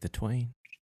pick the Twain.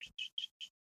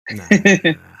 Nah.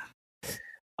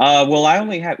 Well, I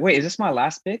only have. Wait, is this my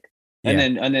last pick? Yeah.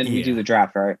 And then we do the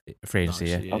draft, right? For agency,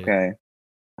 yeah. Okay,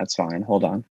 that's fine. Hold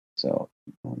on. So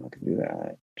I'm not gonna do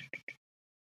that.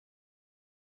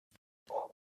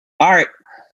 All right.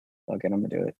 Okay, I'm gonna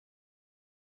do it.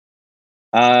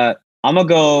 I'm gonna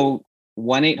go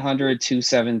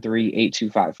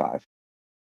 1-800-273-8255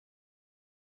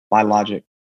 by Logic.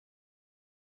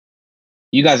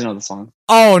 You guys know the song.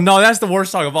 Oh no, that's the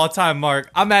worst song of all time, Mark.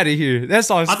 I'm out of here. That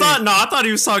song. I thought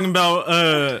he was talking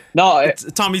about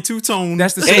Tommy Two Tone.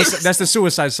 That's the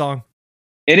suicide song.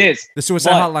 It is the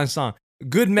suicide hotline song.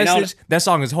 Good message. That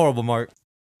song is horrible, Mark.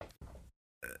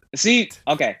 See,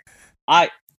 okay, but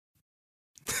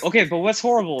what's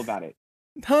horrible about it?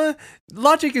 Huh?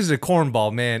 Logic is a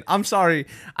cornball, man. I'm sorry.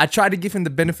 I tried to give him the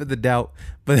benefit of the doubt,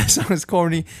 but that song is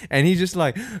corny, and he's just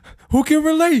like, who can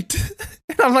relate?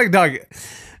 And I'm like, dog,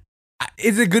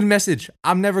 it's a good message.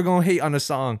 I'm never gonna hate on a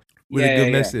song with a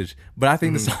good message, but I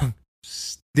think the song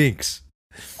stinks.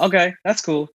 Okay, that's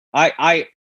cool.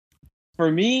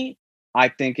 For me, I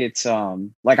think it's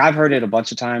like I've heard it a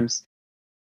bunch of times,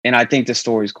 and I think the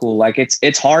story's cool. Like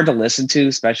it's hard to listen to,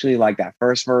 especially like that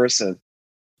first verse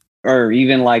or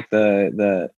even like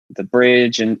the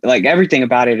bridge and like everything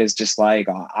about it is just like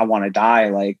I want to die.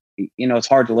 Like, you know, it's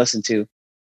hard to listen to,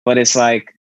 but it's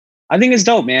like I think it's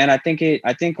dope, man. I think a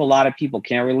lot of people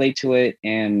can relate to it,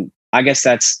 and I guess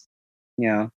that's, you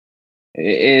know,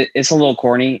 it's a little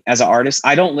corny as an artist.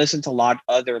 I don't listen to like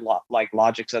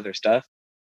Logic's other stuff,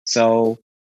 so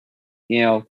you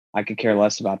know I could care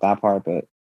less about that part. But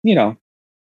you know,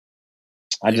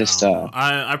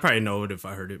 I probably know it if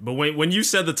I heard it. But when you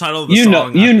said the title of the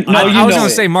song, I was gonna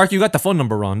say, Mark, you got the phone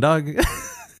number wrong, dog.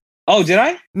 Oh, did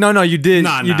I? No, you did.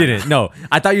 You didn't. No,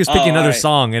 I thought you was picking another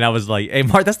song, and I was like, "Hey,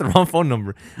 Mark, that's the wrong phone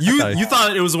number." You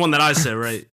thought it was the one that I said,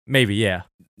 right? Maybe, yeah.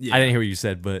 I didn't hear what you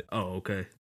said, but okay.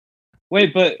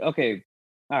 Wait, but okay,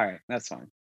 all right, that's fine.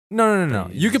 No.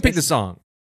 You can pick the song.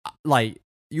 Like,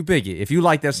 you pick it if you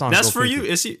like that song. That's for you.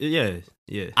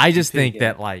 Yeah. I just think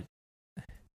that like.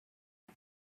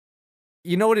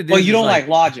 You know what it is? Well, you don't like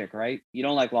Logic, right? You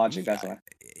don't like Logic, that's why.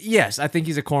 Yes, I think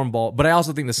he's a cornball, but I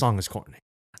also think the song is corny.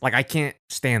 Like, I can't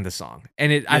stand the song.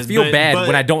 And I feel bad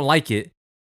when I don't like it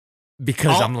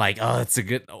because I'm like, oh, it's a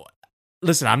good...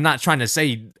 Listen, I'm not trying to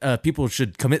say people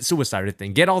should commit suicide or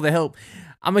anything. Get all the help.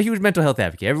 I'm a huge mental health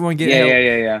advocate. Everyone get help.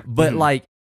 Yeah. But, like,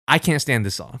 I can't stand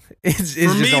this song. It's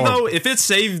for me, though, if it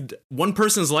saved one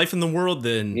person's life in the world,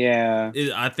 then... Yeah.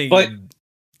 I think... But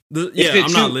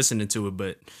I'm not listening to it,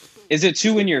 but... Is it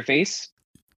too in your face?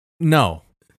 No.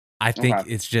 I think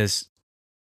it's just...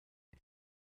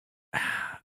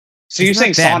 So you're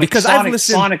saying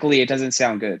sonically it doesn't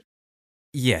sound good?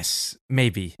 Yes,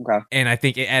 maybe. Okay. And I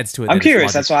think it adds to it. I'm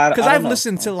curious. That's why because I've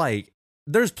listened to like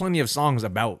there's plenty of songs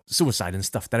about suicide and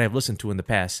stuff that I've listened to in the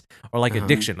past, or like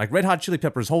addiction. Like Red Hot Chili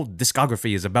Peppers' whole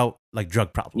discography is about like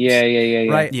drug problems. Yeah.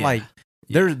 Right? Yeah. Like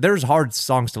there's hard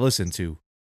songs to listen to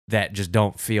that just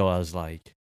don't feel as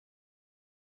like.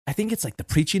 I think it's like the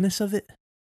preachiness of it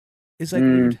is like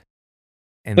weird.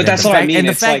 And but that's what I mean. And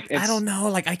the it's fact, like I don't know.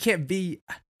 Like I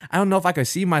don't know if I could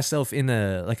see myself in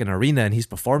an arena and he's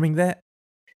performing that.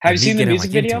 Have you seen the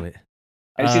music video? Have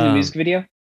you seen the music video?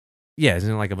 Yeah,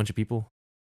 isn't it like a bunch of people?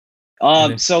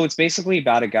 So it's basically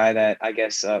about a guy that I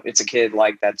guess it's a kid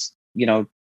like that's, you know,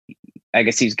 I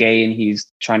guess he's gay and he's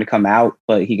trying to come out,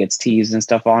 but he gets teased and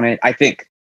stuff on it. I think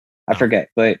I forget,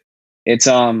 but it's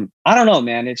I don't know,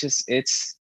 man. I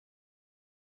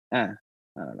don't know.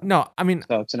 No, I mean,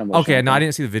 so it's an emotional okay. No, thing. I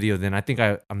didn't see the video. Then I think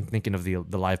I'm thinking of the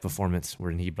live performance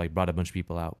where he like brought a bunch of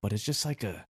people out, but it's just like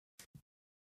a.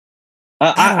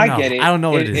 I get it. I don't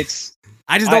know what it is.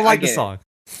 I just don't like the song.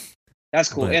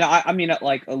 That's cool. But, and I mean,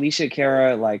 like Alicia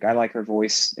Cara, like I like her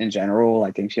voice in general.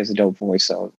 I think she has a dope voice,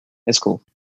 so it's cool.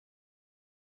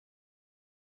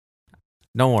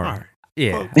 Don't worry. Right.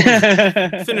 Yeah.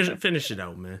 Well, finish it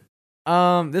out,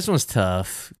 man. This one's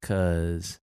tough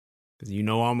because you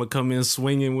know I'm gonna come in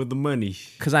swinging with the money.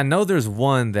 Because I know there's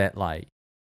one that like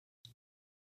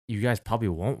you guys probably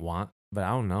won't want, but I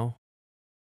don't know.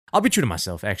 I'll be true to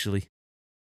myself actually,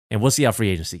 and we'll see how free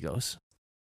agency goes.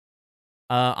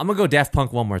 I'm gonna go Daft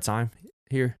Punk one more time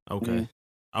here, Okay.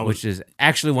 which is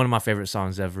actually one of my favorite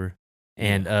songs ever.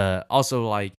 And also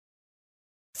like,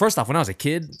 first off, when I was a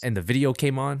kid and the video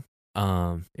came on,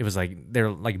 it was like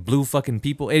they're like blue fucking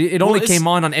people. It only came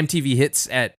on MTV Hits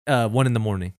at 1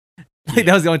 a.m. Like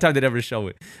that was the only time they'd ever show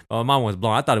it. My mom was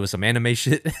blown. I thought it was some anime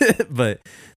shit, but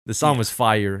the song was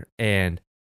fire and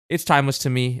it's timeless to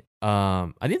me.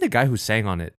 I think the guy who sang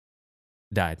on it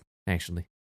died actually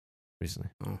recently.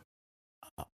 Oh.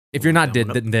 If you're not dead,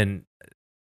 then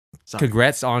Sorry.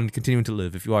 congrats on continuing to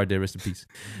live. If you are dead, rest in peace.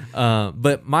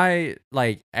 But my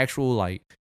like actual like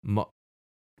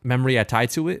memory I tied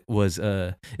to it was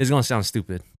it's gonna sound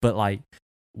stupid, but like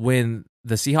when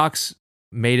the Seahawks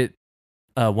made it,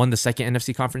 won the second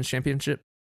NFC Conference Championship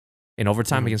in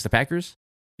overtime against the Packers.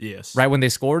 Yes. Right when they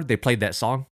scored, they played that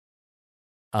song.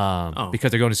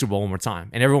 Because they're going to Super Bowl one more time,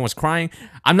 and everyone was crying.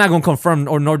 I'm not going to confirm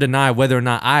or nor deny whether or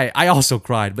not I also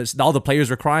cried, but all the players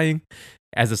were crying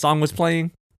as the song was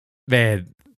playing. Man,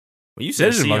 when you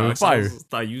said Seahawks, fire, I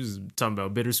thought you was talking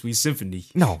about Bittersweet Symphony.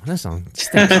 No, that song.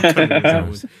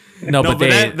 No, but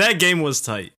that game was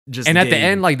tight. And at the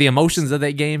end, like the emotions of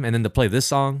that game, and then to play this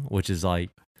song, which is like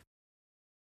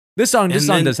this song does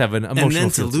have an emotional. And then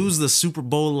feel to lose the Super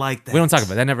Bowl like that, we don't talk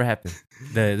about that. Never happened.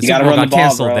 The You Super gotta Bowl run got the ball,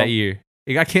 canceled bro. that year.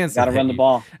 It got canceled. Gotta run the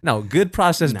ball. No, good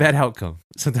process, bad outcome.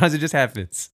 Sometimes it just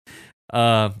happens.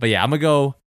 But yeah, I'm gonna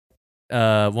go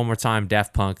one more time.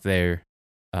 Daft Punk there.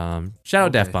 Shout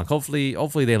out Daft Punk.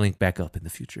 Hopefully they link back up in the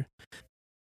future.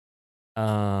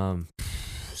 So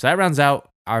that rounds out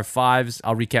our fives.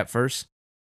 I'll recap first.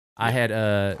 I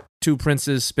had 2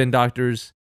 Princes, Spin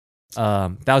Doctors,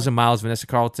 1,000 Miles, Vanessa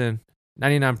Carlton,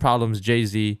 99 Problems,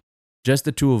 Jay-Z, Just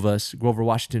the Two of Us, Grover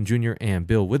Washington Jr. and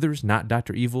Bill Withers, not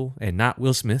Dr. Evil and not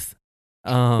Will Smith.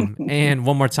 And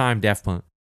one more time, Daft Punk.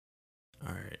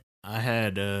 All right. I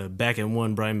had back at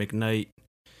 1, Brian McKnight,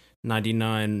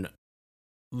 99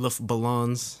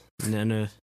 Luftballons, Nana,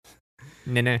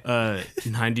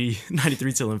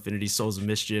 93 Till Infinity, Souls of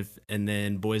Mischief, and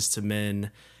then Boys to Men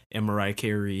and Mariah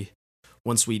Carey,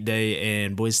 One Sweet Day,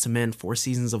 and Boys to Men, 4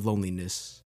 Seasons of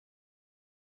Loneliness.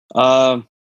 And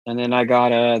then I got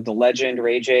The Legend,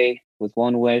 Ray J with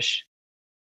One Wish.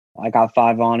 I got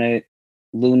 5 on it.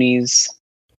 Loonies,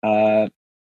 3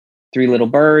 Little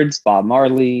Birds, Bob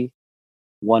Marley,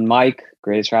 One Mic,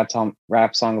 greatest rap song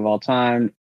of all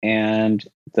time, and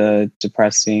the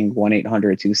depressing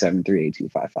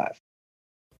 1-800-273-8255.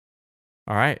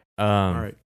 All right. All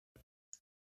right.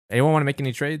 Anyone want to make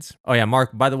any trades? Oh yeah,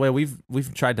 Mark. By the way,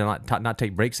 we've tried to not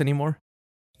take breaks anymore.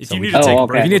 If you need to take a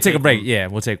break, if you need to take a break, yeah,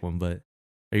 we'll take one. But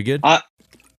are you good? I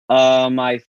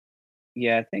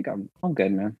think I'm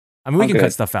good, man. I mean, we can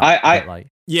cut stuff out. I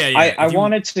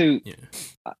wanted to. Yeah.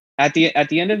 At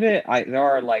the end of it, there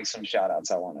are like some shout outs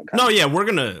I want to. No, yeah,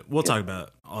 we'll talk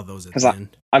about all those at the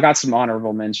end. I got some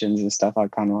honorable mentions and stuff I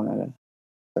kind of wanted to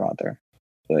throw out there,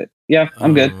 but yeah,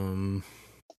 I'm good.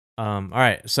 All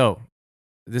right, so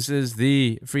this is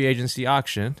the free agency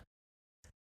auction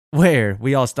where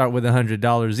we all start with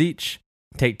 $100 each,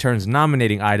 take turns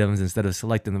nominating items instead of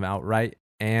selecting them outright,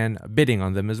 and bidding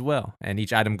on them as well. And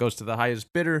each item goes to the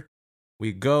highest bidder.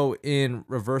 We go in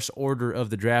reverse order of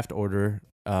the draft order.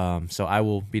 So I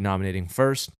will be nominating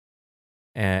first,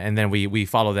 and then we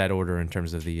follow that order in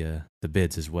terms of the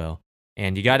bids as well.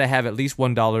 And you got to have at least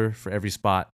 $1 for every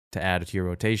spot to add to your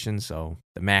rotation. So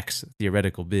the max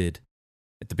theoretical bid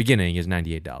at the beginning is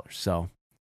 $98. So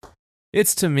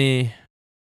it's to me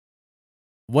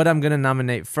what I'm gonna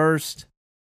nominate first.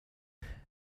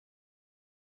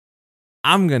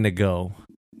 I'm gonna go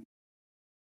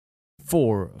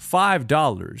for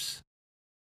 $5.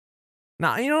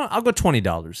 Now, you know what? I'll go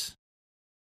 $20.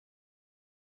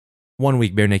 1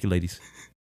 week, Bare Naked Ladies.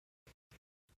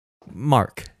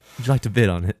 Mark, would you like to bid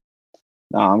on it?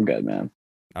 No, I'm good, man.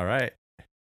 All right.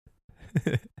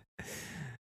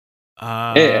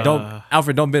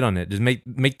 Alfred, don't bid on it. Just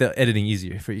make the editing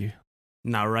easier for you.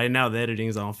 Now, right now, the editing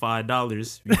is on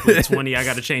 $5. If you put 20, I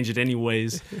got to change it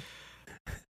anyways.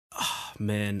 Oh,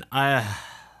 man,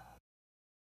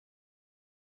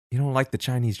 You don't like the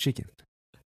Chinese chicken?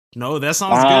 No, that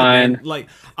sounds good, man. Like,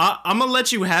 I'm gonna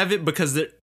let you have it because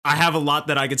I have a lot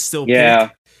that I could still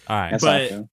pick. All right.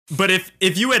 But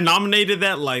if you had nominated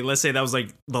that, like, let's say that was like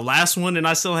the last one and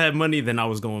I still had money, then I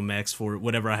was going max for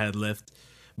whatever I had left.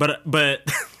 But that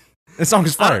song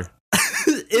is fire.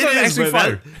 It is actually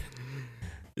fire.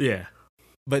 Yeah.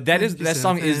 But that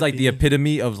song is like the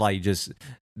epitome of like just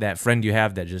that friend you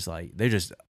have that just like I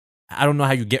don't know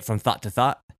how you get from thought to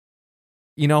thought.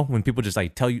 You know, when people just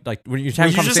like tell you, like when you're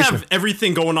having conversation, you just have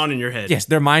everything going on in your head. Yes,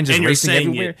 their mind just racing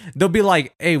everywhere. They'll be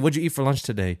like, "Hey, what'd you eat for lunch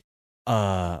today?"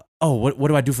 oh, what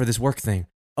do I do for this work thing?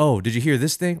 Oh, did you hear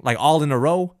this thing? Like all in a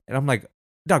row, and I'm like,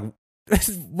 dog,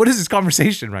 what is this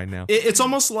conversation right now? It's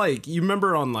almost like you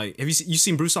remember on like have you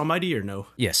seen Bruce Almighty or no?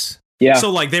 Yes. Yeah.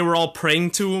 So like they were all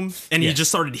praying to him, and he Yes.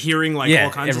 just started hearing like Yeah,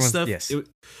 all kinds of everyone- stuff. yes.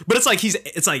 But it's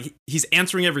like he's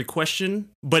answering every question,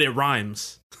 but it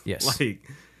rhymes. Yes. Like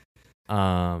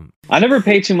I never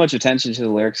paid too much attention to the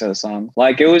lyrics of the song.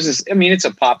 Like it was just, I mean, it's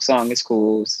a pop song. It's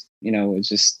cool. It's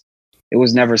just, it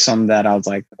was never something that I was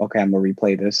like, okay, I'm gonna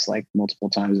replay this like multiple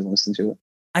times and listen to it.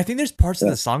 I think there's parts of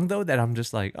Yeah. the song though that I'm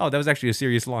just like, oh, that was actually a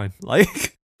serious line.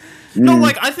 Like, no, Mm.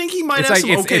 like I think he might it's have like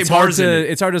some okay it's hard bars in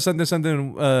it.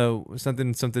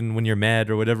 to something when you're mad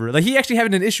or whatever. Like he actually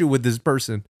having an issue with this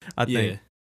person, I think. Yeah.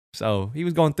 So he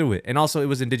was going through it, and also it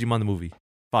was in Digimon the movie.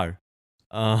 Fire.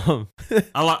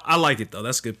 I like it though.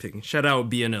 That's a good picking. Shout out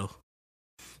BNL.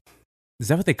 Is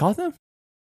that what they call them?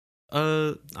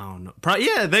 I don't know.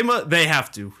 Yeah, they have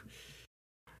to.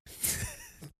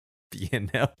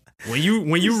 BNL. When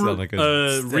you Sound like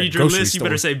a read your grocery list, you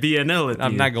better store. say BNL. At the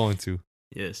I'm end. not going to.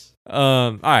 Yes.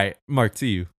 All right, Mark, to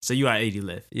you. So you got 80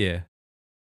 left. Yeah.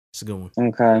 It's a good one.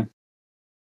 Okay.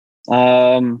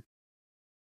 All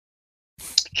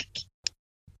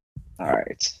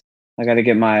right. I got to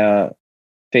get my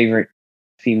favorite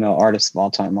female artist of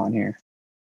all time on here.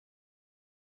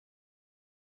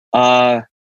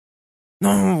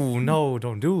 No,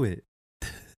 don't do it.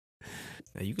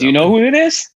 Yeah, Do you know who it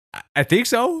is? I think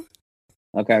so.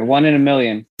 Okay, 1 in a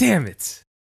million. Damn it.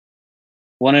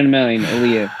 1 in a million.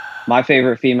 Aaliyah, my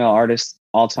favorite female artist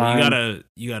all time.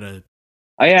 You gotta.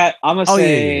 Oh yeah, I'm gonna Oh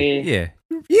say.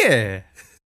 yeah.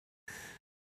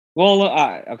 Well,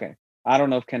 okay. I don't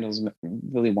know if Kendall's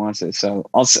really wants it, so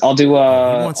I'll do He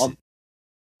wants it.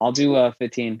 I'll do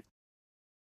 15.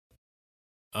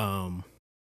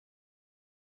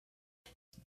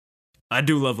 I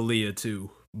do love Aaliyah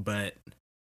too, but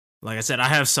like I said, I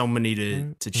have so many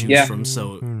to choose Yeah. from.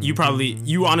 So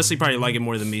you honestly probably like it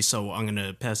more than me. So I'm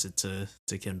gonna pass it to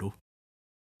Kendall,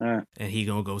 All right. and he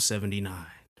gonna go 79.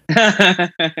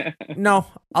 No,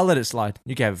 I'll let it slide.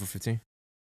 You can have it for 15.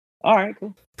 All right,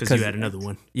 cool. Because you had another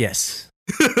one. Yes.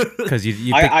 Because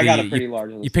you picked I got a the, pretty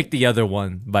large list. you picked the other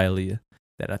one by Aaliyah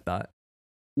that I thought.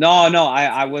 No,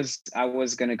 I was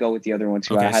gonna go with the other one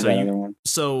too. Okay, I had so that you- other one,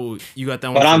 So you got that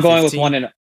one. but for I'm going 15?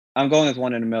 with I'm going with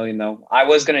 1 in a million though. I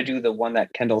was gonna do the one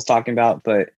that Kendall's talking about,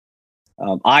 but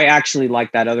I actually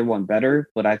like that other one better.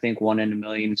 But I think 1 in a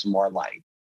million is more like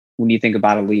when you think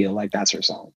about Aaliyah, like that's her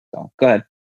song. So go ahead.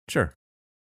 Sure.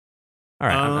 All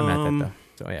right, I'm at that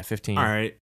though. So yeah, 15. All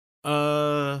right.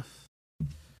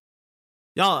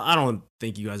 Y'all, I don't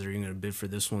think you guys are even gonna bid for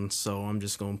this one, so I'm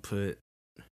just gonna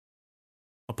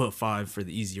I'll put 5 for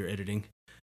the easier editing.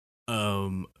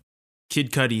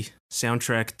 Kid Cudi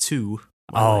soundtrack 2.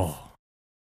 My Life. Oh.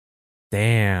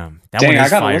 Damn. That Dang, one I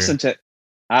is gotta fire. listen to.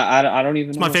 I don't even.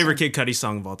 It's know my what favorite song. Kid Cudi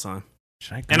song of all time.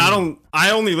 Should I go? And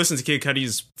I only listen to Kid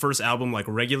Cudi's first album like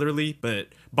regularly, but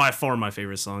by far my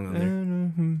favorite song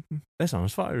on there. That song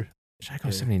was fire. Should I go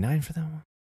Yeah. 79 for that one?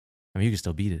 I mean, you can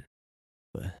still beat it.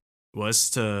 But Was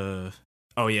to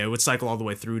Oh yeah, it would cycle all the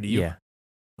way through to you. yeah.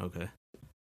 Okay.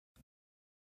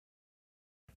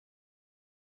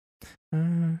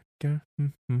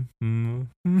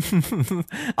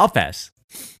 I'll pass.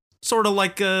 Sort of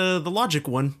like the Logic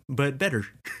one, but better.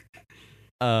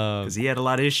 Because he had a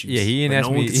lot of issues. Yeah, he but didn't ask no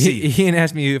one me. could see it. He didn't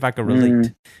ask me if I could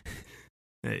relate.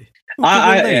 Hey.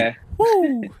 Yeah.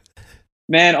 Woo.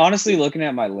 Man, honestly, looking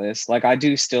at my list, like I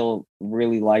do still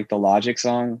really like the Logic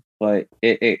song, but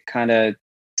it kind of,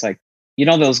 it's like, you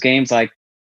know, those games like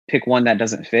pick one that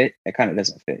doesn't fit. It kind of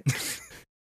doesn't fit,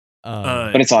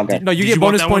 but it's all good. No, you Did get you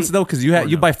want bonus that points one? though because you Or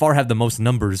you no? by far have the most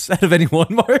numbers out of anyone,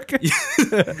 Mark.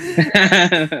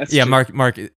 That's Yeah, true.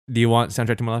 Mark, do you want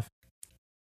Soundtrack to My Life?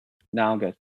 No, I'm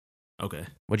good. Okay.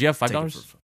 Would you have Take it $5?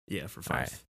 for- Yeah, for 5.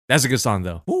 Alright. That's a good song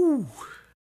though. Ooh.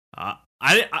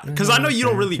 Because I know you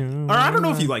don't really, or I don't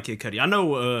know if you like Kid Cudi. I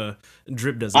know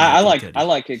Drip doesn't. I like like Kid Cudi. I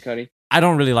like Kid Cudi. I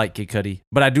don't really like Kid Cudi,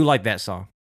 but I do like that song.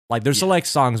 Like there's Yeah. select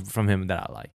songs from him that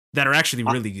I like. that are actually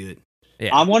really good.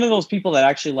 Yeah. I'm one of those people that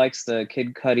actually likes the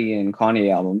Kid Cudi and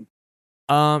Kanye album.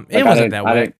 It Like, wasn't that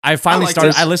way. didn't- I finally liked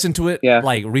started. this. I listened to it Yeah.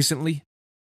 like recently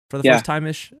for the Yeah. first time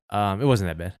ish. It wasn't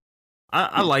that bad.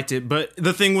 I liked it, but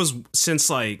the thing was, since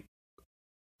like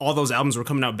all those albums were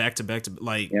coming out back to back,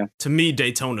 Yeah. to me,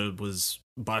 Daytona was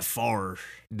by far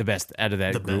The best out of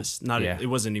that the group. best. Not yeah. it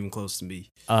wasn't even close to me.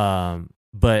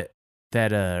 But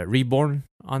that Reborn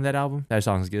on that album, that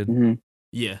song's good. Mhm.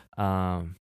 Yeah,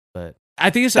 But I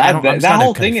think it's I That don't, I'm that just not a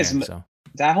whole Cudi thing fan, is so.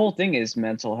 that whole thing is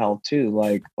mental health too.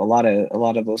 Like a lot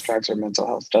of those tracks are mental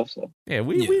health stuff. So Yeah,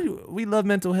 we love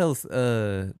mental health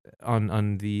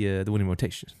on the winning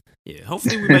rotation. Yeah,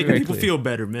 hopefully we make Very people clear. feel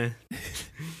better, man.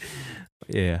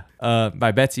 Yeah.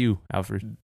 My bet to you,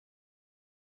 Alfred.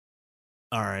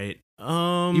 All right.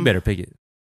 You better pick it.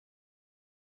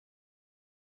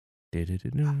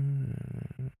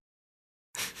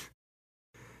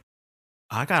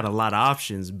 I got a lot of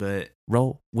options, but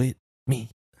Roll with me.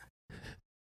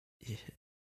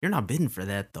 you're not bidding for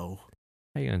that though.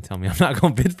 How you gonna tell me I'm not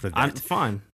gonna bid for that? I'm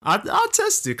fine. I'll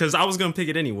test it because I was gonna pick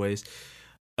it anyways.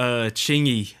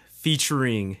 Chingy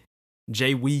featuring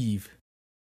Jay Weave.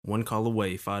 One Call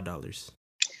Away, $5. it's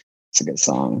a good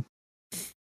song.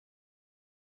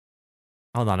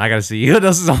 Hold on, I gotta see what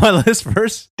else is on my list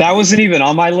first. That wasn't even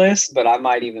on my list, but I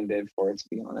might even bid for it to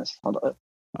be honest. Hold on.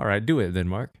 All right, do it then,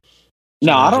 Mark.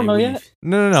 No, Shout out I don't Jay know Weave. yet.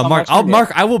 No, It's not Mark. my turn yet.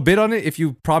 Mark, I will bid on it if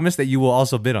you promise that you will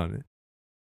also bid on it.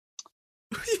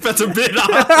 You better bid on.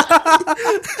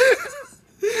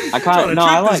 I kind of no,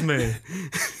 I like. man.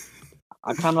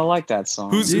 I kind of like that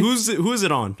song. Who is it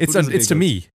on? It's Who does it it's to go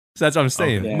me. So that's what I'm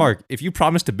saying. Okay. Yeah. Mark, if you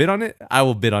promise to bid on it, I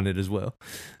will bid on it as well.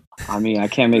 I mean, I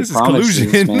can't make This is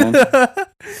promises, collusion. man.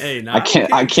 Hey, nah,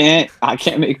 I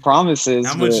can't make promises.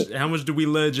 How but much do we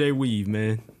love Jay Weave,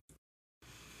 man?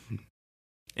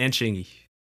 And Chingy.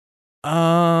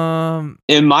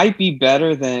 it might be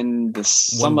better than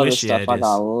some of the Wish, yeah, stuff it I is.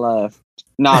 got left.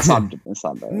 No, it's not. It's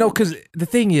not better. No, because the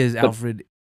thing is, But Alfred,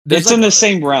 there's it's in the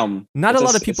same realm. not It's a lot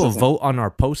of it's people the same- vote on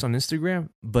our posts on Instagram,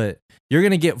 but you're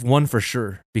gonna get one for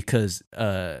sure because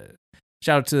shout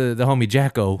out to the homie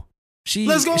Jacko.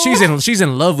 Let's go! She's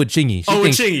in love with Chingy.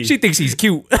 With Chingy. She thinks he's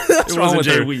cute. What's It wrong wasn't with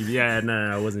Jay her? Weave. Yeah,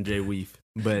 no, it wasn't Jay Weave.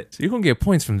 But So you're gonna get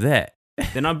points from that.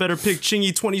 then I better pick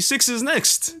Chingy 26s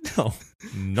next. No,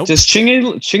 nope. Just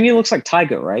Chingy looks like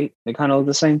Tyga, right? They kind of look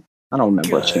the same. I don't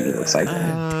remember what Chingy looks like.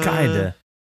 Kinda.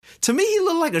 To me, he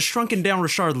looked like a shrunken down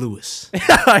Rashard Lewis.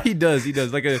 He does.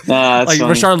 Like a Nah, that's like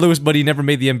funny. Rashard Lewis, but he never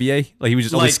made the NBA. Like he was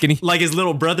just always skinny. Like his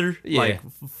little brother. Yeah. Like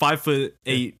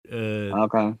 5'8".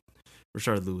 Okay.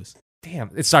 Rashard Lewis.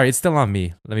 Damn. It's still on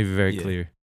me. Let me be very Yeah.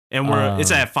 clear. And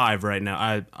it's at 5 right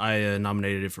now. I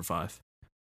nominated it for 5.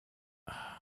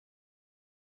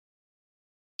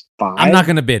 Five. I'm not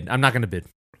gonna bid. All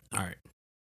right.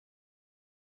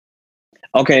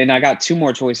 Okay, and I got two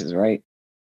more choices, right?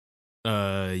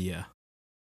 Yeah.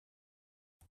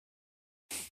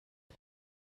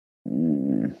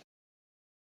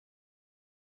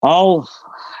 Oh,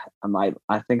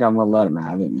 I think I'm gonna let him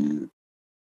have it, man.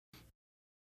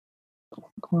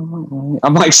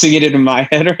 I'm like singing it in my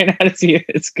head right now to see if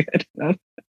it's good.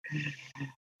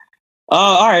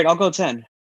 All right, I'll go 10.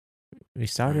 We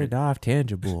started off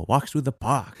tangible. Walks through the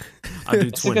park. I do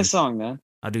It's a 20. good song, man.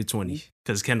 I do 20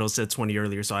 because Kendall said 20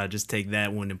 earlier, so I just take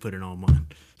that one and put it on mine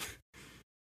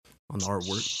on the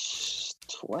artwork.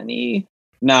 20?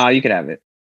 No, you could have it.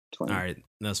 20. All right,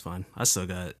 that's fine. I still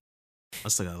got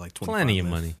like 25 Plenty of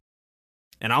left. money.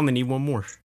 And I only need one more.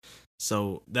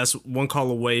 So that's one call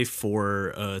away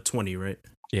for 20, right?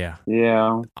 Yeah.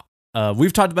 Yeah.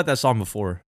 We've talked about that song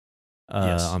before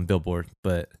Yes. on Billboard,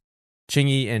 but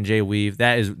Chingy and Jay Weave,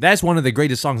 that's one of the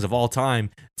greatest songs of all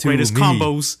time. To Greatest me.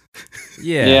 combos.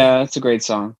 Yeah. Yeah, it's a great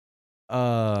song.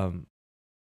 Yeah.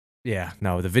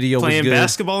 No, the video Playing was good.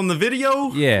 basketball in the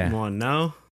video? Yeah. Come on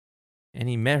now. And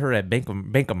he met her at Bank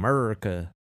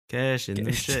America. Cash in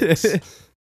the checks.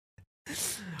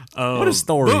 What a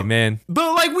story, but, man.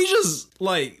 But like we just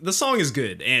like the song is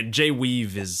good, and Jay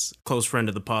Weave is close friend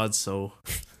of the pod, so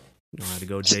you know how to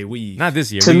go Jay Weave. Not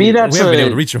this year. To me, that's we haven't been a-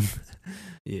 able to reach him.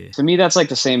 Yeah. To me, that's like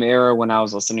the same era when I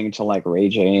was listening to like Ray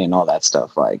J and all that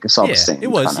stuff. Like it's all Yeah, the same.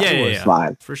 it was. kinda Yeah.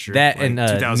 vibe. For sure. That and,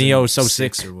 Neo So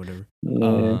 2006 Sick. or whatever.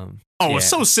 Yeah. Oh, Yeah.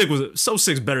 So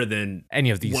Sick's better than Any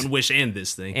of these. One Wish and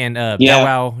this thing. And Yeah. Bow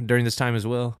Wow during this time as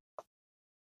well.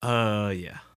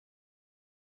 Yeah.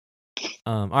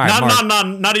 All right,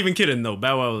 Mark. Not even kidding though.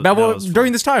 Bow Wow. Bow Wow was during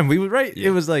fun. this time, we were right. Yeah.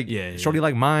 It was like Yeah. Shorty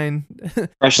Like Mine,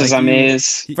 Fresh as Like I'm you-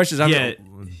 is. Fresh as I'm Yeah.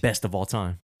 best of all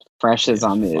time. Fresh as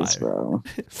I'm is, Fire. bro.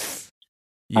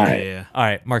 Yeah. Alright. Yeah. All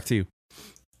right, Mark 2.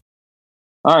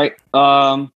 All right.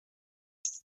 I'm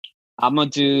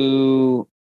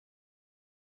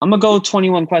gonna go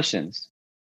 21 questions.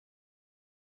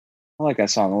 I like that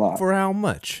song a lot. For how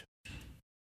much?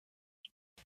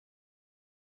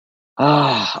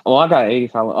 Well, I got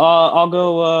 85. I'll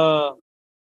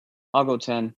go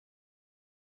 10.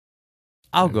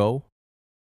 I'll go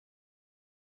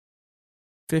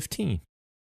 15.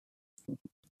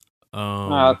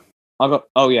 I'll go.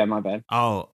 Oh yeah, my bad.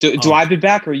 Oh. Do I bid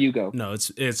back or you go? No,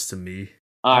 it's to me.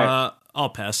 All right. I'll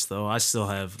pass though. I still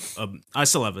have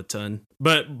a ton,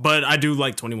 but I do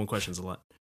like 21 Questions a lot.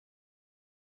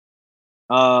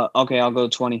 Okay, I'll go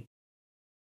 20.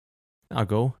 I'll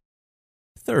go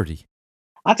 30.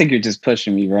 I think you're just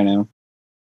pushing me right now.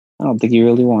 I don't think you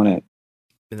really want it.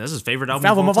 And that's his favorite album,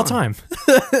 Album of all time.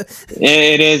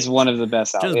 It is one of the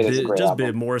best albums. It is a great Just album.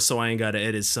 bid more so I ain't got to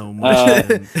edit so much.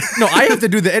 No, I have to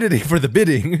do the editing for the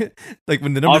bidding. Like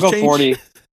when the numbers I'll go change. 40.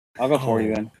 I'll go 40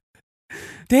 then.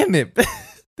 Damn it.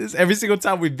 This every single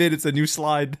time we bid, it's a new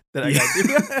slide that I got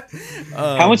to do.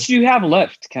 How much do you have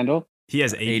left, Kendall? He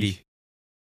has 80.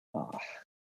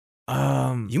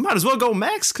 Oh. You might as well go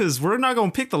max because we're not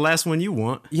gonna pick the last one you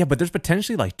want. Yeah, but there's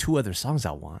potentially like 2 other songs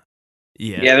I want.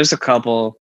 Yeah, There's a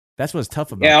couple. That's what's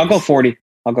tough about. Yeah, I'll go this. 40.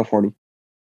 I'll go 40.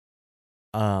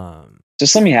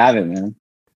 Just let me have it, man.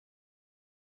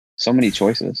 So many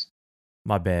choices.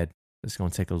 My bad. It's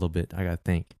gonna take a little bit. I gotta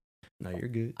think. No, you're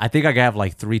good. I think I have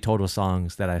like 3 total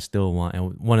songs that I still want,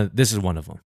 and this is one of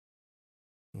them.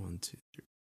 1, 2, 3.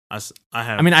 I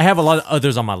have. I mean, I have a lot of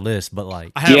others on my list, but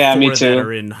like, I have Yeah, 4 me that too.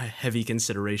 are in heavy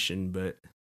consideration, but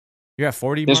you're at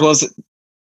 40. This Mark? was,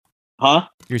 huh?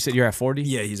 You said you're at 40.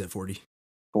 yeah, he's at 40.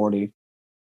 40.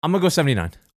 I'm gonna go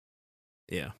 79.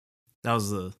 Yeah, that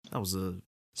was a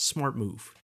smart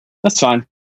move. That's fine.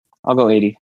 I'll go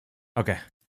 80. Okay.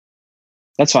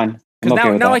 That's fine. I'm Because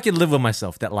okay with now that. I can live with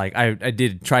myself that like I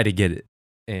did try to get it,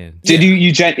 and Did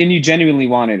you genuinely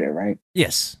wanted it, right?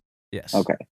 yes.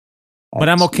 Okay. But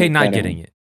I'm That's okay not better. getting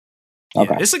it. Yeah,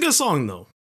 Okay. it's a good song though.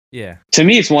 Yeah. To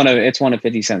me, it's one of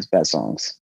 50 Cent's best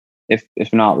songs, if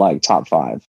not like top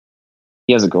 5.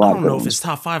 He has a I lot. don't know if it's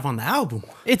top 5 on the album.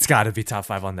 It's got to be top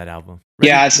 5 on that album.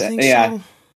 Yeah, You it's, think yeah. so? In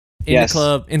Yes. the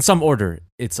club, in some order,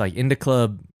 it's like In the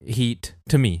Club, Heat.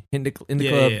 To me, in the Yeah,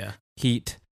 club, yeah.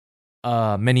 Heat,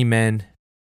 Many Men.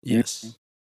 Yes.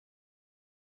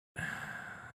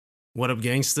 What up,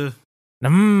 gangsta?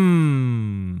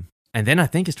 And then I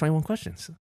think it's 21 Questions.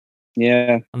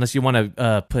 Yeah. Unless you want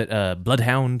to put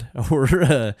Bloodhound or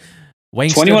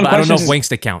Wanksta, 21 but I don't know if Questions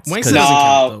Wanksta counts. Wanksta 'cause- doesn't No,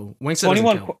 count though. Wanksta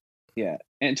 21 doesn't count. Yeah.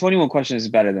 And 21 Questions is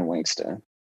better than Wanksta, in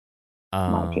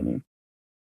my um, opinion.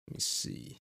 Let me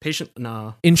see. Patient.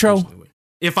 Nah. Intro? Patiently Wait.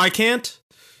 If I can't,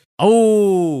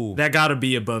 Oh, that gotta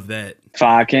be above that. If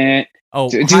I can't.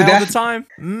 dude, dude, High all that- the time.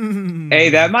 Mm. Hey,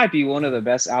 that might be one of the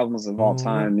best albums of all Oh,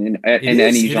 time in is, any it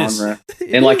is. genre.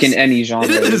 It And like in is. any genre.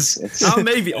 It is. It's,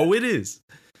 Maybe. Oh, it is.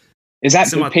 is that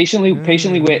It's in my- patiently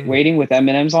waiting with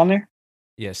Eminem's on there?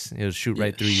 Yes, it'll shoot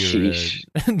right through Sheesh.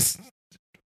 your.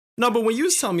 No, but when you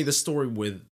was telling me the story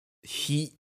with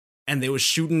Heat and they was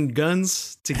shooting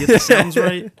guns to get the sounds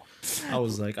right, I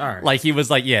was like, all right. Like he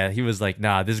was like,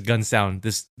 nah, this gun sound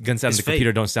It's in the fake.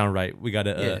 computer don't sound right. We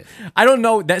gotta. Yeah. I don't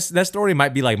know. That story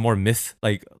might be like more myth,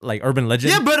 like urban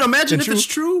legend. Yeah, but imagine than if it's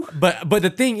true. But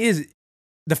the thing is,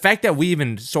 the fact that we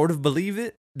even sort of believe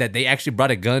it, that they actually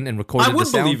brought a gun and recorded I would the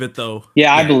sound. believe it though.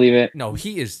 Yeah, I Yeah. believe it. No,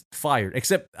 he is fired.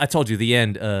 Except I told you the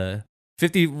end.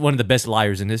 50, one of the best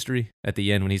liars in history. At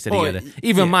the end when he said Oh, he got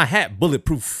even yeah. my hat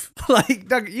bulletproof. Like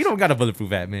Doug, you don't got a bulletproof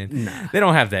hat, man. Nah. They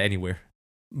don't have that anywhere.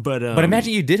 But But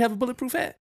imagine you did have a bulletproof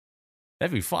hat.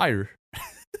 That'd be fire.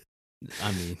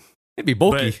 I mean, It'd be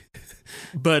bulky.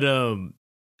 but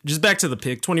just back to the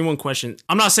pick. 21 Questions.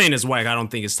 I'm not saying it's whack. I don't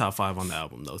think it's top 5 on the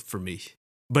album though for me.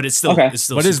 But it's still Okay. it's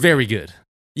still But it's super- very good.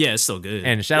 yeah, it's still good.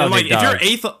 And shout out like Nick if Dogg.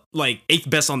 you're eighth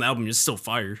best on the album, you're still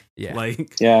fire. Yeah.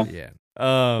 Like Yeah. Yeah.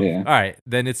 Yeah. All right.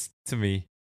 Then it's to me.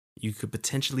 you could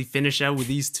potentially finish out with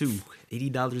these two.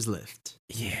 $80 left.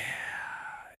 Yeah.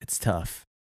 It's tough.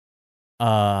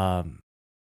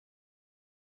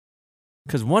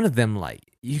 Because one of them, like,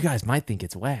 you guys might think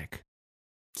it's whack.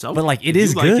 So, But, like, it if you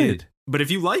is like good. it- but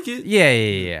if you like it,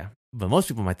 Yeah. But most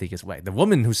people might think it's whack. The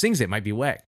woman who sings it might be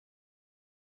whack.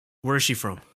 where is she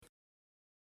from?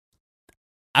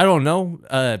 I don't know.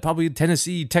 Probably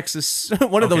Tennessee, Texas,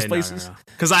 one of those places.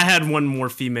 Because I had one more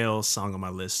female song on my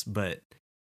list, but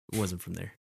it wasn't from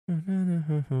there.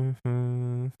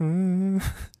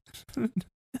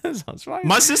 That sounds fine.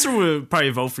 My sister would probably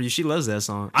vote for you. She loves that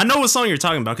song. I know what song you're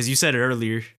talking about because you said it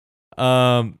earlier.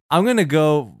 I'm gonna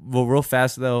go real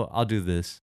fast though. I'll do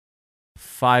this.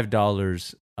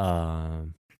 $5.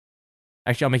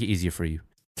 Actually, I'll make it easier for you.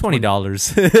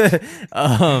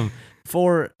 $20.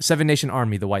 For Seven Nation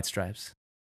Army, the White Stripes.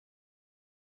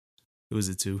 Who is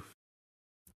it to?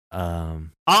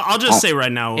 I'll just say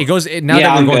right now. It goes now Yeah, that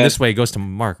we're I'm going good. this way. It goes to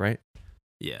Mark, right?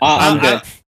 Yeah, I'm good.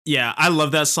 Yeah, I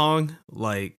love that song.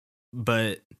 Like,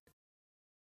 but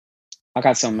I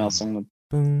got something else I'm gonna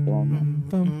Boom,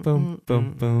 boom, boom,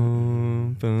 boom,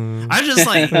 boom, boom. I just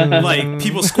like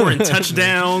people scoring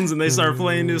touchdowns and they start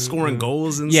playing this, scoring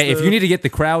goals and Yeah, stuff. if you need to get the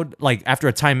crowd like after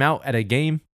a timeout at a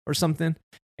game or something,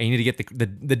 and you need to get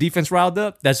the defense riled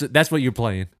up, that's what you're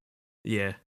playing.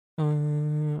 Yeah.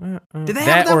 Did Did they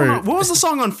have that one on- what was the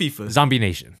song on FIFA? Zombie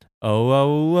Nation? Oh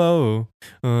oh oh.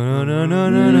 No no no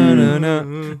no no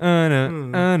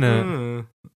no no.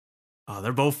 Oh,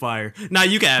 they're both fire. Now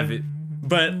you can have it,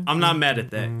 but I'm not mad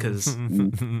at that because.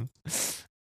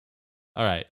 All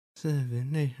right.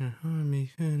 Seven Nation Army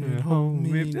couldn't Hold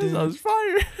me down. down.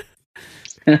 Fire.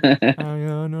 I'm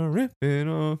gonna rip it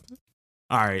off.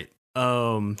 All right.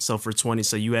 So for 20,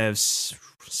 so you have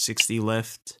 60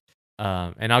 left.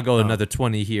 And I'll go another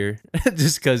 20 here,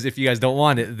 just because if you guys don't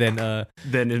want it, then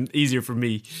Then easier for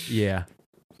me. yeah.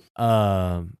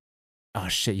 Oh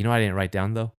shit! You know what I didn't write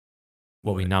down though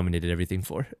what we What? nominated everything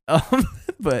for.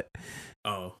 But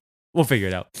Oh, we'll figure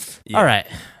it out. yeah. All right.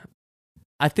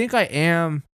 I think I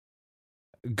am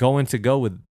going to go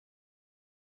with.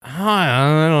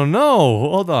 I don't know.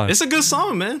 Hold on. It's a good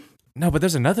song, man. No, but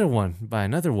there's another one by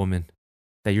another woman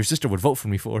that your sister would vote for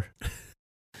me for.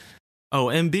 Oh,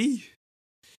 MB.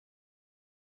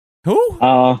 Who?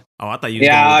 Oh, I thought you was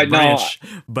Yeah, going with I know. Branch,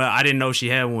 but I didn't know she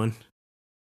had one.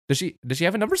 Does she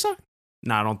have a number song?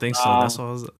 No, I don't think so. That's what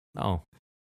I was. Oh.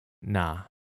 Nah.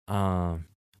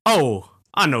 Oh,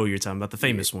 I know what you're talking about. The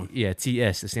famous one. Yeah,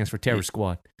 TS. It stands for Terror Yeah.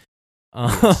 Squad.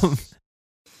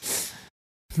 Yes.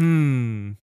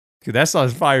 'Cause that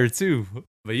song's fire too.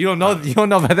 But you don't know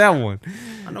about that one.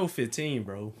 I know 15,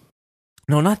 bro.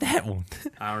 No, not that one.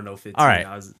 I don't know 15. All right.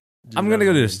 I was just I'm gonna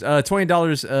go never to this.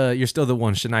 $20. You're still the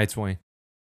one, Shania Twain.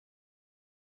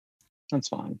 That's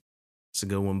fine. It's a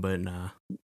good one, but nah.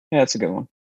 Yeah, that's a good one.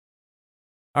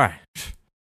 All right.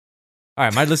 All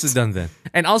right, my list is done then.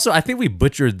 And also, I think we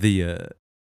butchered the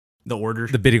order.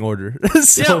 bidding order.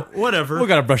 So Yeah, whatever. we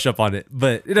gotta brush up on it,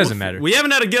 but it doesn't matter. We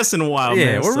haven't had a guest in a while. Yeah,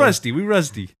 man, we're so- rusty. We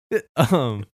rusty.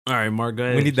 All right, Mark, go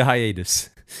ahead. We need the hiatus.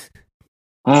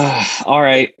 All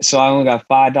right, so I only got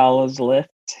 $5 left.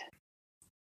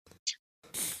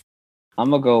 I'm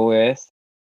gonna go with.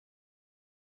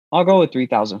 I'll go with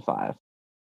 3005.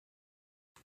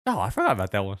 Oh, I forgot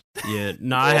about that one. Yeah,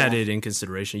 no, I had it in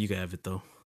consideration. You can have it though.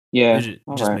 Yeah, Just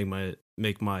all just right.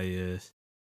 make my Editing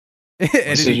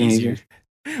Decision easier. easier.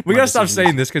 We My gotta stop decision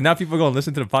saying this because now people are gonna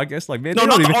listen to the podcast like, man, no, they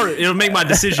not don't the even. art. It'll make my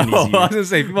decision Oh, I easier. was gonna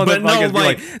say people on the But no, podcast be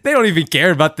like- like, they don't even care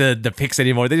about the picks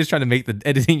anymore. They're just trying to make the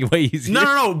editing way easier.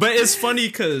 No, but it's funny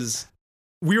because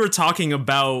we were talking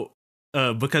about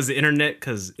because the internet,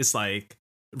 because it's like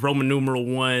Roman numeral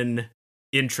 1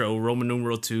 intro, Roman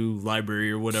numeral 2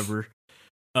 library or whatever.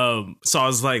 So I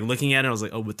was like looking at it, I was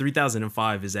like, oh, but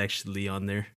 3005 is actually on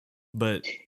there. But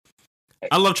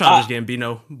I love Childish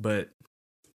Gambino, but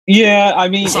Yeah, I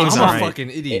mean, The song's it's I'm a not, alright. fucking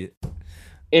idiot.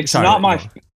 it's Sorry, not my no.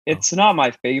 it's not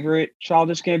my favorite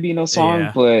Childish Gambino song,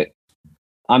 Yeah. but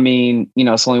I mean,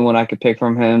 it's the only one I could pick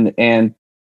from him. And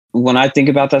when I think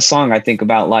about that song, I think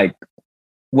about like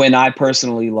when I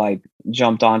personally like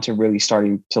jumped on to really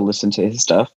starting to listen to his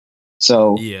stuff.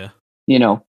 So yeah,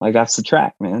 like that's the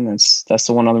track, man. That's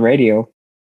the one on the radio.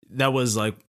 that was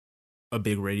like a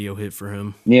big radio hit for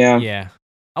him. Yeah. Yeah,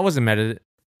 I wasn't mad at it,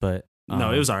 but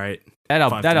No, it was all right. that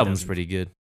Five album's 3000. pretty good.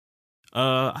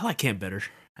 I like Camp Better,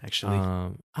 actually.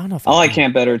 I don't know if I like do.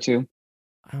 Camp Better too.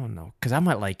 I don't know because I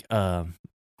might like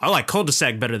I like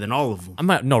Cul-de-sac better than all of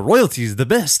them. no, Royalty is the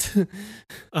best. You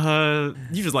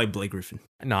just like Blake Griffin.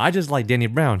 No, I just like Danny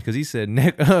Brown because he said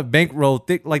bankroll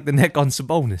thick like the neck on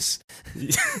Sabonis.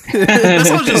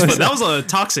 that was a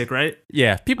toxic, right?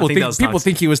 Yeah, people think think that was people toxic.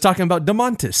 think he was talking about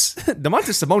Demontis.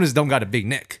 Demontis Sabonis don't got a big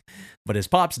neck, but his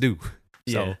pops do.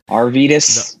 So, Yeah.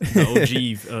 Arvidas.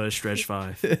 The OG stretch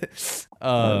 5.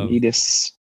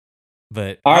 Arvidas.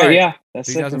 but All right, yeah, that's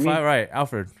it for 2005. me. All right,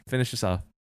 Alfred, finish us off.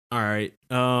 All right.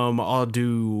 I'll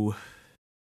do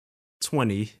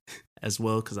 20 as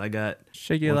well because I got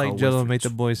Shake it One like called Jello, Wet make the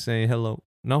Fruits. boys say hello.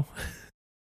 No,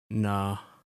 nah.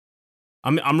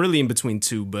 I'm really in between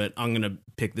two, but I'm gonna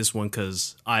pick this one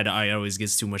because Eye to Eye always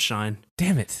gets too much shine.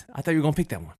 damn it! I thought you were gonna pick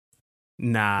that one.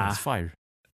 Nah. That's fire.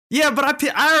 Yeah, but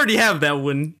I already have that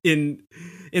one in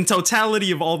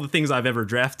totality of all the things I've ever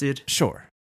drafted. Sure.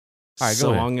 All right, go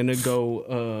so ahead. I'm gonna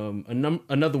go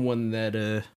another one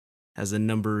that has a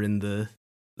number in the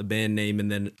band name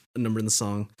and then a number in the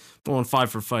song. I'm on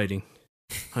 5 for Fighting.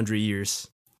 100 Years.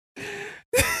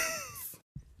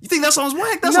 You think that song's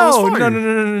whack? That no, song's fire.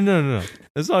 no.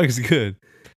 That song is good.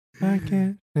 I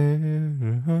can't.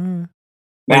 Man,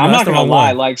 Wait, I'm no, not that's the gonna wrong lie.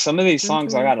 one. Like some of these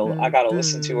songs, I gotta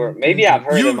listen to, or maybe I've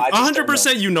heard You them. I just don't know.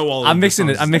 100% you know all. I'm of the mixing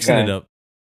it. songs. I'm mixing Okay. it up.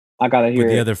 I gotta hear with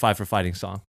the it. other Fight for Fighting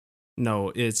song.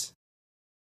 No, it's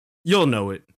you'll know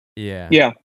it. Yeah.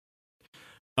 Yeah.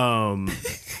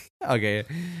 Okay.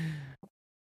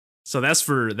 So that's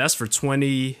for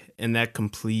 20, and that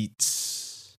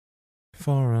completes.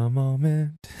 For a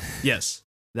moment. Yes,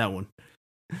 that one.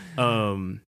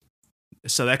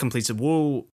 So that completes it.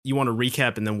 You want to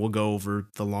recap, and then we'll go over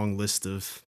the long list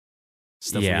of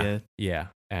stuff we had. Yeah.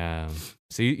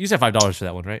 So you said $5 for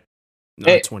that one, right?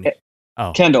 No, 20.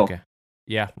 Oh, Kendall. Okay.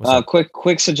 Yeah. What's up?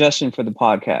 Quick suggestion for the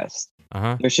podcast.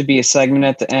 Uh-huh. There should be a segment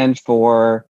at the end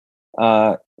for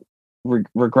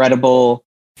regrettable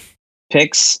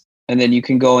picks, and then you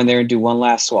can go in there and do one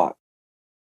last swap.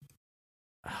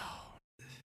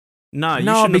 Nah, you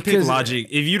No, shouldn't have picked because- Logic.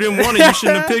 If you didn't want it, you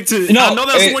shouldn't have picked it. No, I know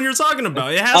that's the one you're talking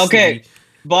about. It has Okay. to be.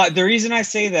 But the reason I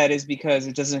say that is because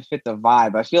it doesn't fit the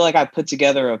vibe. I feel like I put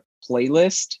together a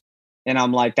playlist, and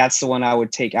I'm like, that's the one I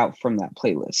would take out from that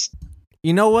playlist.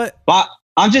 You know what? But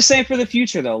I'm just saying for the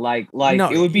future, though, like No,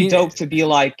 it would be dope to be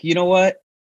like, you know what?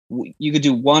 You could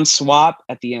do one swap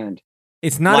at the end.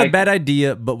 It's not a Like- bad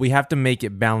idea, but we have to make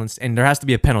it balanced, and there has to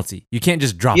be a penalty. You can't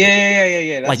just drop Yeah, it.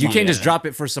 yeah. That's Like you fine. can't just Yeah. drop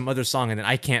it for some other song, and then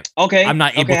I can't. Okay. I'm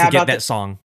not able okay, how to get about that thi-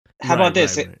 song. How about Right,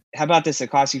 this? right, right. How about this?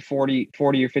 It costs you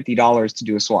 $40 or $50 to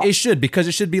do a swap. It should, because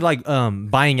it should be like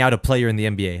buying out a player in the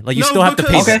NBA. Like you No, still have to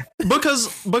pay. Okay.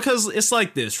 Because it's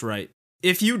like this, right?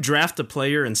 If you draft a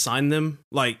player and sign them,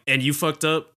 like, and you fucked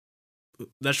up,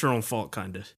 that's your own fault,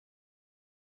 kind of.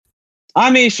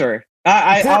 I mean, sure.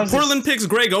 I was just- Portland picks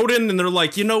Greg Oden, and they're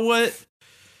like, you know what?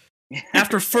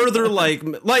 After further, like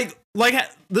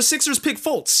the Sixers pick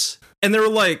Fultz, and they were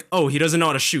like, oh, he doesn't know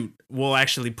how to shoot. We'll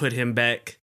actually put him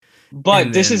back. But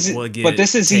and this then is we'll get but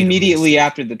this is Tatum immediately instead.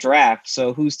 after the draft.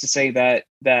 So who's to say that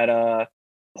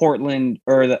Portland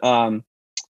or the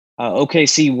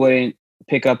OKC wouldn't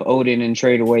pick up Odin and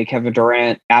trade away Kevin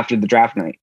Durant after the draft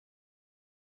night?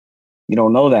 You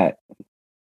don't know that.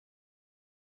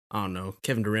 I don't know.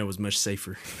 Kevin Durant was much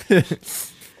safer.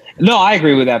 No, I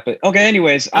agree with that. But okay,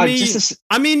 anyways, I mean, just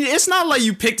I mean, it's not like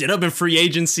you picked it up in free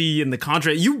agency in the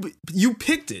contract. You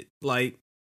picked it, like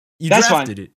you That's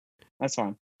drafted fine. it. that's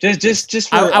fine. Just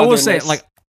for I will other say, lists. like,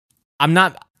 I'm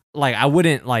not like I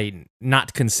wouldn't like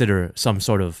not consider some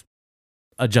sort of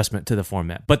adjustment to the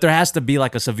format, but there has to be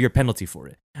like a severe penalty for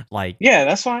it. Like, yeah,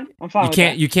 that's fine. I'm fine.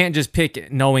 you can't just pick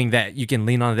it knowing that you can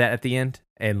lean on that at the end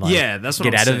and like Yeah, that's what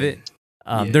get I'm out saying. of it.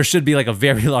 Yeah. There should be like a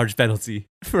very large penalty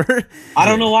for. I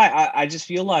don't know why. I just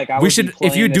feel like I We would be should, if you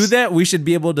playing do this- that, we should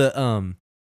be able to.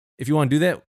 If you want to do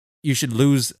that, you should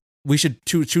lose. We should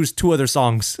choose two other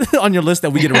songs on your list that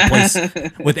we get to replace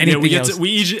with Yeah, anything we get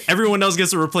else. everyone else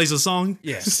gets to replace a song.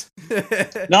 Yes.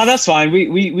 No, that's fine.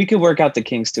 We could work out the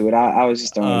kinks to it. I was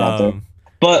just throwing it out there. Um,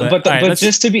 But all right, let's-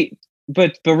 just to be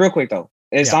but real quick though,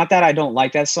 it's Yeah. not that I don't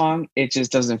like that song. It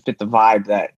just doesn't fit the vibe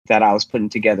that I was putting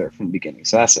together from the beginning.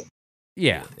 So that's it.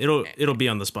 yeah. It'll be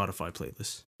on the Spotify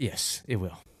playlist. Yes, it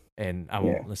will, and I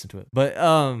won't Yeah. listen to it. But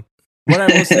what I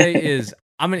will say is,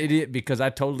 I'm an idiot because I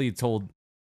totally told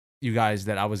you guys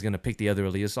that I was gonna pick the other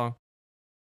Aaliyah song,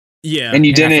 Yeah, And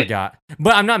you and I didn't. forgot.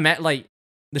 But I'm not mad. Like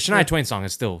the Shania Twain song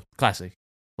is still classic.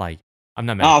 Like I'm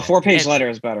not mad. Oh, at that. 4-page And- letter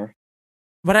is better.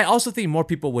 But I also think more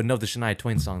people would know the Shania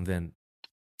Twain song than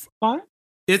Fine.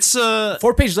 it's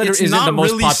 4-page letter. It's Isn't the not most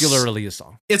really popular Aaliyah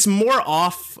song. it's more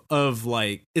off of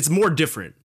like it's more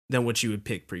different than what you would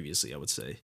pick previously. I would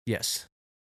say. Yes.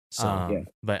 So Yeah.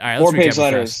 But all right, let's 4-page recap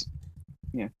letter fast.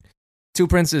 is Two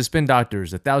Princes, Spin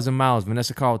Doctors, 1,000 Miles,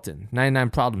 Vanessa Carlton, 99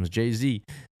 Problems, Jay-Z,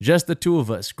 Just the Two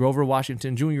of Us, Grover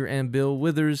Washington Jr. and Bill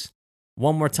Withers,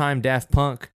 One More Time, Daft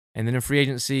Punk, and then in free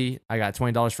agency, I got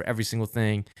 $20 for every single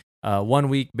thing. 1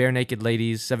 Week, Bare Naked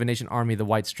Ladies, Seven Nation Army, The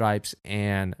White Stripes,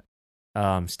 and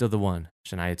Still the One,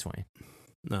 Shania Twain.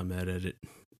 not mad at it.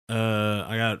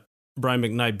 I got Brian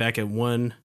McKnight back at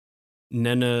 1.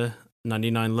 Nena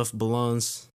 99 Left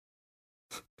Belongs.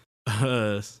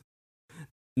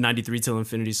 93 Till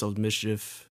Infinity Solved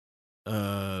Mischief.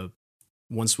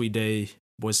 One Sweet Day,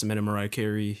 Boyz II Men and Mariah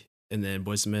Carey, and then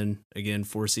Boyz II Men again,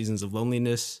 4 Seasons of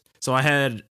Loneliness. So I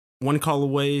had One Call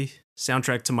Away,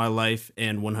 Soundtrack to My Life,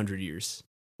 and 100 Years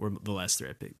were the last 3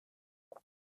 I picked.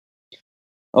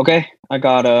 okay. I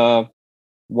got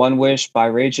One Wish by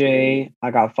Ray J.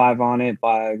 I got 5 on It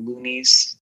by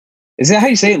Loonies. Is that how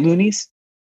you say it, Loonies?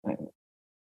 That's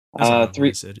how I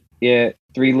 3 said it. Yeah,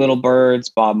 3 Little Birds,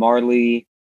 Bob Marley,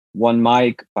 One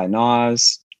Mic by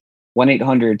Nas,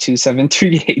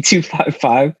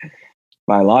 1-800-273-8255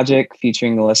 by Logic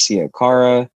featuring Alessia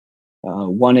Cara,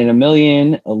 1 in a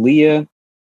Million, Aaliyah,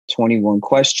 21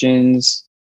 Questions,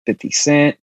 50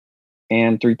 Cent,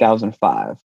 and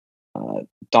 3005,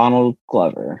 Donald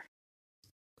Glover.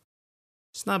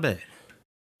 It's not bad.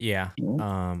 Yeah.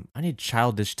 Yeah. I need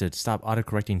Childish to stop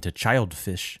autocorrecting to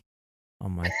Childfish.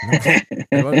 I'm like,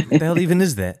 no, what the hell even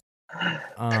is that?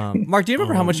 Mark, do you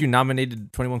remember how much you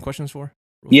nominated 21 Questions for?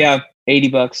 Yeah,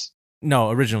 $80.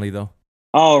 No, originally though.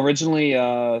 Oh, originally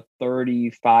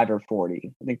 35 or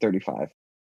 40. I think 35.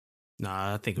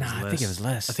 Nah, I think it was less. I think it was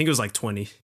less. I think it was like 20.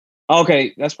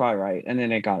 Okay, that's probably right. And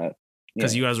then it got it.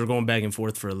 Because you guys were going back and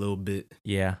forth for a little bit.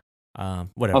 Yeah.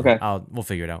 Whatever. Okay. We'll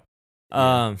figure it out.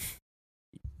 Yeah.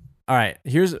 All right.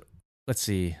 Let's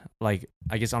see. Like,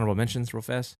 I guess honorable mentions real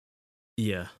fast.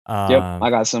 Yeah. Yep, I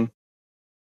got some.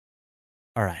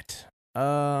 All right.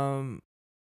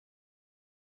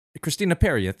 Christina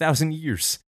Perri, 1,000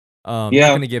 Years. Not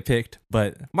gonna get picked,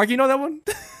 but Mark, you know that one?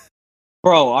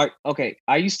 Bro,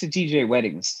 I used to DJ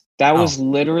weddings. That was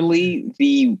literally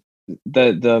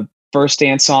the first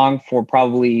dance song for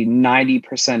probably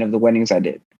 90% of the weddings I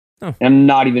did. Oh. I'm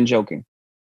not even joking.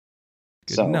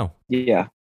 Good to know. Yeah.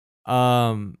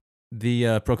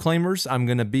 The Proclaimers, I'm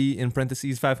gonna be in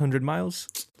parentheses 500 miles.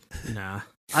 Nah.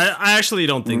 I actually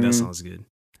don't think that sounds good.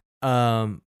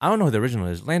 I don't know who the original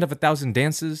is. Land of 1,000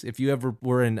 Dances. If you ever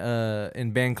were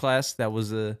in band class, that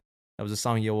was a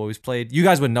song you always played. You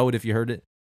guys would know it if you heard it.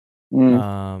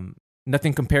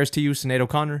 Nothing Compares to You, Sinead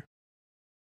O'Connor.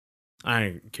 I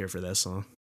didn't care for that song.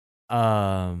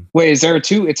 Wait, is there a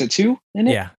 2? It's a 2 in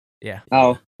it? Yeah.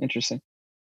 Oh, interesting.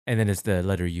 And then it's the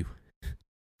letter U.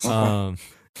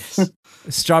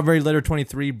 Strawberry Letter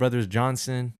 23, Brothers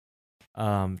Johnson.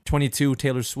 22,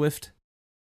 Taylor Swift.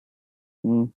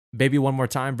 Baby One More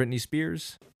Time, Britney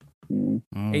Spears.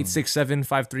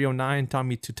 867-5309,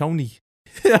 Tommy Tutoni.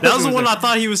 That was the one I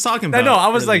thought he was talking about. No, I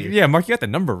was like, yeah, Mark, you got the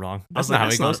number wrong. That's not how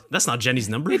it goes. That's not Jenny's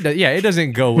number. It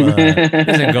doesn't go. It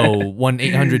doesn't go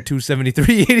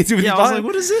 1-800-273-8255. Yeah, I was like,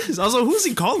 what is this? I was like, who's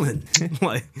he calling?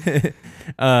 Like,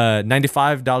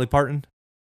 95, Dolly Parton.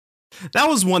 That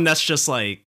was one that's just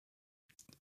like,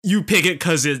 you pick it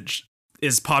because it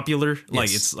is popular. Yes,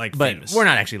 like it's like famous. We're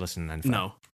not actually listening to 95.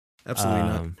 No, absolutely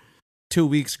not. 2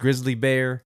 Weeks, Grizzly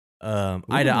Bear.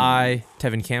 Eye to Eye,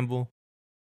 Tevin Campbell.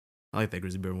 I like that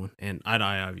Grizzly Bear one. And Eye to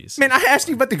Eye, obviously. Man, I asked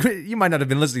you about you might not have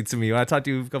been listening to me when I talked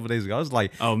to you a couple days ago. I was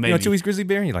like, oh, maybe. 2 Weeks, Grizzly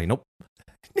Bear? And you're like, nope.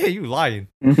 Yeah, you lying.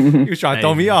 You was trying to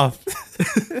throw me off.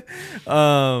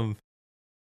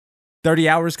 30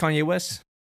 Hours, Kanye West.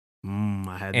 I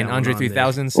had that and one Andre on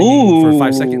 3000 singing for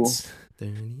 5 seconds.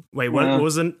 Wait, what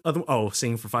was an other? Oh,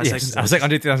 singing for 5 seconds. I was like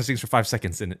Andre 3000 sings for 5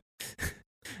 seconds in it.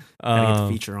 Gotta get the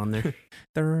feature on there.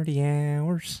 30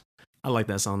 Hours. I like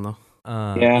that song though.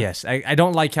 Yes, I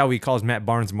don't like how he calls Matt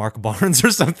Barnes Mark Barnes or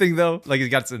something though. Like he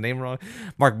got the name wrong.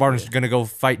 Mark Barnes is gonna go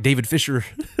fight David Fisher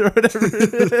or whatever.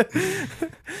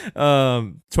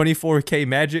 24K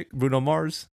Magic, Bruno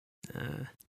Mars.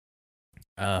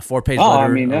 4-Page Letter, I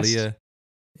mean, Aaliyah.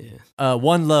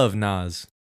 One Love, Nas.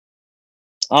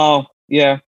 Oh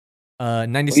yeah.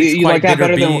 96 you Quite like that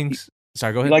Bitter better Beings.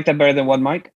 Sorry, go ahead. You like that better than One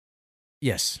Mic?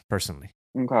 Yes, personally.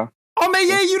 Okay. Oh man,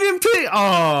 yeah, you didn't pick.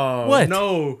 Oh, what?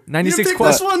 No, 96 Quite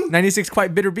this one. 96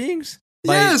 Quite Bitter Beings.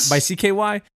 Yes, by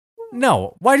CKY.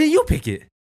 No, why did you pick it?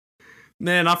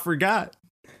 Man, I forgot.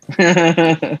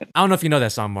 I don't know if you know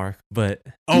that song, Mark, but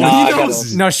he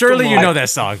knows. No, surely you know that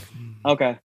song.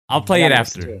 Okay, I'll play it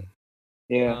after.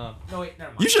 Yeah. No, wait,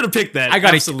 never mind. You should have picked that. I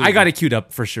got it queued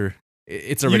up for sure.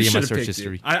 It's already in my search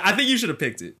history. I think you should have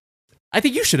picked it. I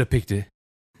think you should have picked it.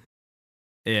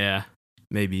 Yeah,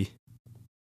 maybe.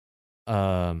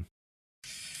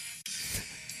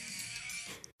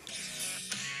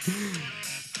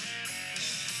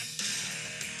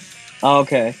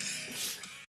 Okay.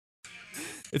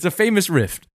 It's a famous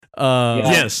riff.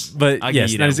 Yes, but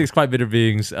yes, 96 Quite Bitter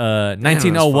Beings.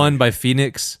 1901 by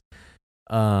Phoenix.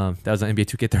 That was on NBA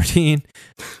 2K13.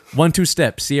 1-2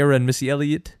 Step, Sierra and Missy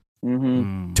Elliott.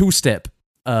 2-Step,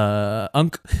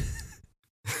 Unk.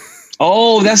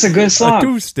 Oh, that's a good song.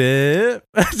 2-Step.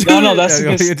 No, that's a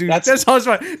good. That sounds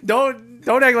fine.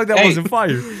 Don't act like that wasn't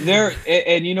fire. There,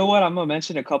 and you know what? I'm gonna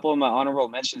mention a couple of my honorable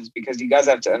mentions because you guys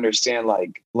have to understand,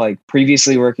 like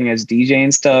previously working as DJ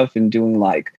and stuff, and doing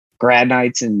like grad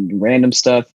nights and random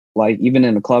stuff, like even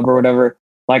in a club or whatever.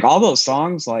 Like all those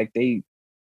songs, like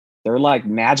they're like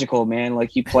magical, man.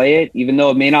 Like you play it, even though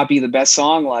it may not be the best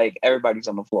song, like everybody's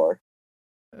on the floor.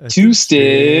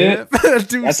 2-Step.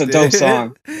 That's a dope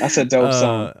song. That's a dope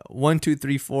song. 1, 2,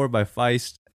 3, 4 by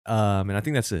Feist. And I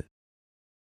think that's it.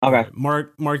 Okay.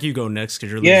 Mark, you go next because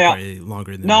your list is probably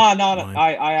longer than No. mine.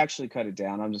 I actually cut it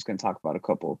down. I'm just gonna talk about a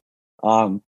couple.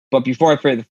 But before I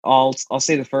forget, I'll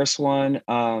say the first one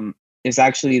is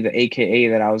actually the AKA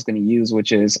that I was gonna use,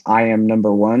 which is I Am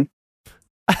Number One.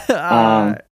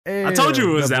 I told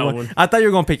you it was that one. I thought you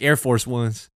were gonna pick Air Force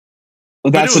Ones.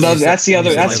 Well, that's But it was another. just- That's the other.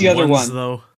 was it That's like the other ones, one.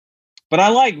 though. But I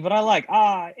like.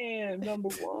 I am number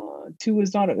one. Two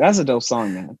is not. That's a dope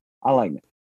song, man. I like it.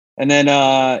 And then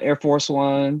Air Force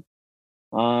One.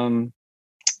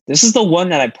 This is the one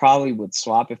that I probably would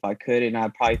swap if I could, and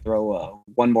I'd probably throw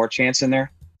One More Chance in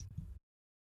there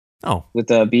Oh, with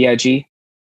the Big.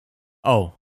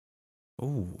 oh,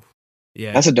 Ooh,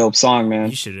 yeah. That's a dope song, man.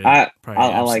 You should I- have probably I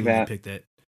like absolutely that. picked that.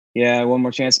 Yeah, One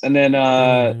More Chance, and then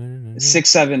Mm-hmm.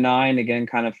 679 again,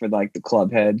 kind of for like the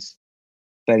club heads.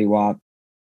 Fetty Wap.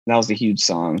 That was a huge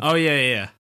song. Oh yeah.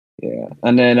 Yeah,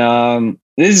 and then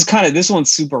this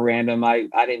one's super random. I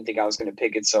didn't think I was gonna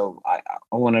pick it, so I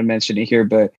want to mention it here.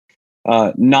 But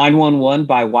 911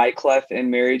 by Wyclef and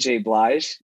Mary J.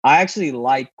 Blige. I actually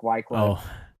like Wyclef, Oh,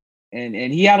 and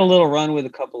he had a little run with a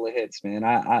couple of hits, man.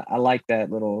 I like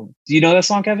that little. Do you know that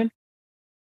song, Kevin?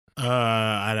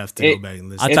 I'd have to It- go back and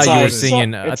listen. I It's thought you were like-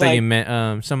 singing. I it's thought you like-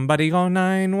 meant somebody go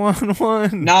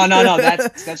 911. No.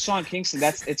 That's Sean Kingston.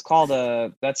 It's called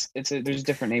there's a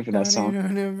different name for that song.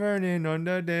 Burning on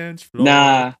the dance floor.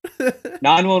 Nah,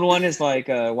 911 is like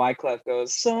Wyclef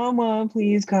goes, someone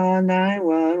please call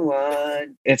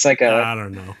 911. It's like I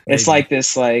don't know. it's Maybe. like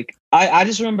this like I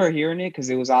just remember hearing it because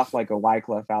it was off like a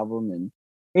Wyclef album and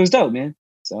it was dope, man.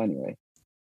 So anyway,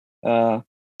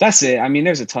 that's it. I mean,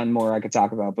 there's a ton more I could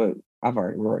talk about, but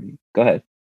we're already go ahead.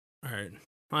 All right.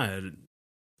 I had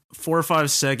 4 or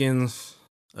 5 seconds.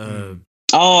 Oh,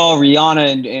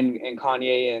 Rihanna and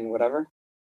Kanye and whatever.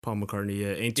 Paul McCartney. Yeah,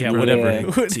 ain't too Yeah, Proud whatever.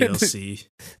 of Me, TLC.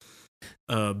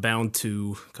 Bound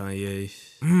to Kanye.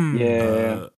 Mm.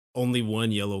 Yeah. Only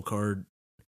one yellow card.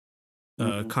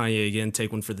 Mhm. Kanye again.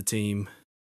 Take one for the team.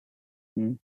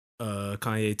 Mhm.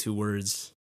 Kanye 2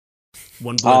 words.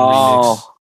 One Blood remix.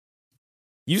 Oh,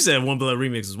 You said One Blood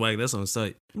remix was whack. That song's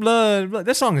tight. Blood.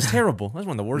 That song is terrible. That's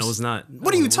one of the worst. No, it's not. What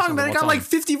one are of you the worst talking songs about? of It all got like time.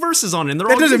 50 verses on it, and they're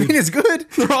That all doesn't good. mean it's good.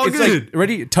 They're all It's good. like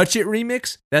ready. Touch It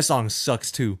remix. That song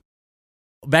sucks too.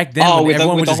 Back then, Oh, when with the-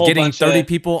 everyone with was the just whole getting bunch 30 of-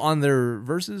 people on their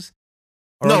verses.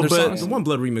 Or on No, their but songs. the One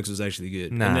Blood remix was actually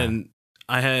good. Nah. And then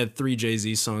I had 3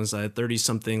 Jay-Z songs. I had 30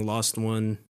 something, Lost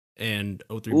One, and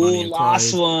 03 Bonnie ooh, and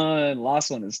Lost Clyde. Lost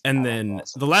one is. And I then like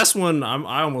Lost the last one,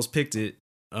 I almost picked it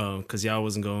because y'all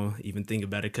wasn't going to even think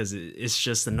about it because it's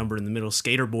just the number in the middle.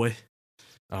 Skater Boy,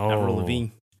 Avril Lavigne.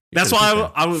 You That's should've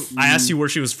why picked that. I asked you where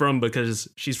she was from because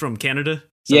she's from Canada.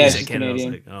 Yeah, you said she's Canada. I was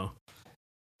Canadian. like, oh.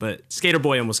 But Skater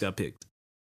Boy almost got picked.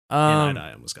 And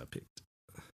I almost got picked.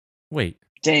 Wait.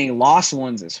 Dang, Lost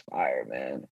Ones is fire,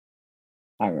 man.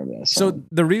 I remember that So song.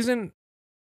 the reason,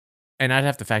 and I'd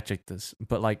have to fact check this,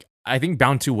 but like I think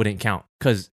Bound 2 wouldn't count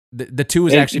because the 2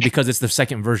 is It- actually because it's the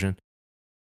second version.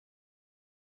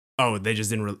 Oh, they just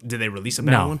didn't. Did they release a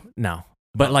bad one? No.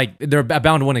 But like their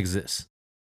Bound 1 exists.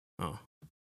 Oh,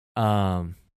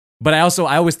 But I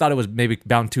always thought it was maybe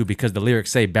Bound 2 because the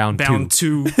lyrics say Bound 2. Bound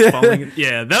 2. Falling.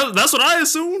 Yeah, that's what I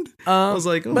assumed. I was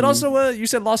like, but oh. also you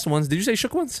said Lost Ones. Did you say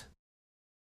Shook Ones?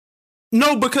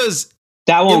 No, because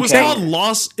That it one was count. called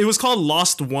Lost. It was called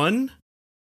Lost One,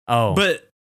 Oh, but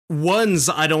ones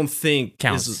I don't think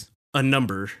counts. is a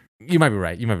number. You might be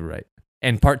right.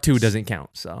 And part 2 doesn't count.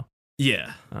 So,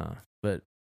 Yeah, but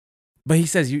he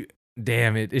says you.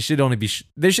 Damn it! It should only be.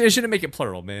 It shouldn't make it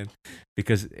plural, man.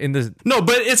 Because in the no,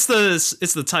 but it's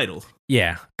the title.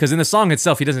 because in the song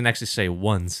itself, he doesn't actually say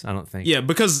ones. I don't think. Yeah,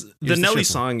 because the Here's the Nelly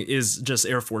shit one. song is just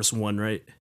Air Force One, right?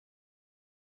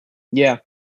 Yeah.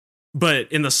 But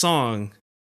in the song,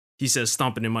 he says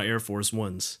 "stomping in my Air Force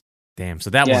Ones." Damn. So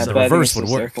that Yeah, was the but I think reverse it's would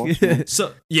just Air work. Force One.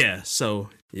 So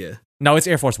yeah. No, it's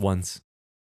Air Force Ones.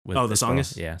 with Oh, the this song bro.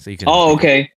 is? Yeah. So you can. Oh,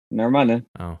 okay. Never mind then.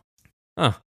 Oh.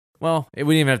 Huh. Well, we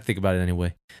didn't even have to think about it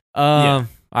anyway. Yeah. All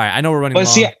right. I know we're running But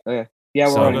long. see, yeah, we're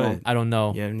so already go on. ahead. I don't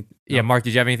know. Yeah. Yeah, Mark,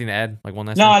 did you have anything to add? Like one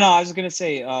last No, thing? I was just gonna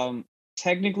say,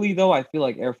 technically though, I feel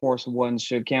like Air Force One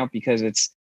should count because it's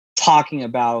talking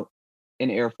about an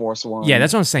Air Force One. Yeah,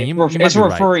 that's what I'm saying. You might It's be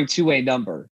right. referring to a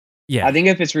number. Yeah. I think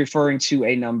if it's referring to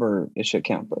a number, it should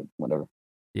count, but whatever.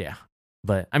 Yeah.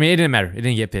 But I mean it didn't matter. It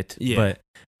didn't get picked. Yeah. But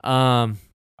all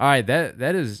right,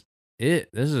 that is it.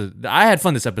 I had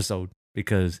fun this episode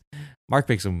because Mark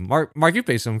picked some Mark you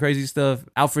picked some crazy stuff.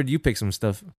 Alfred, you picked some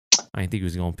stuff I didn't think he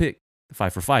was gonna pick.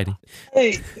 Fight for fighting.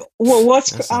 Hey,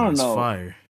 what's That I song don't is know.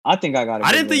 Fire. I think I got it.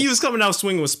 I didn't think he was coming out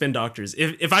swinging with Spin Doctors.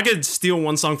 If I could steal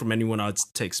one song from anyone, I'd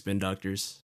take Spin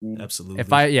Doctors. Mm.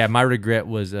 Absolutely. My regret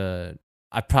was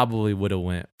I probably would have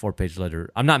went 4-page letter.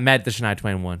 I'm not mad at the Shania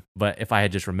Twain one, but if I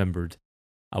had just remembered,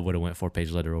 I would have went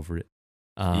 4-page letter over it.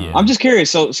 Yeah. I'm just curious.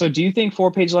 So do you think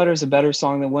 4-Page Letter is a better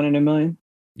song than One in a Million?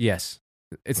 Yes,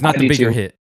 it's not I the do bigger too.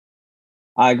 hit.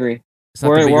 I agree. It's not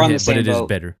We're- the bigger we're on the hit, but same it is boat.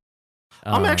 better.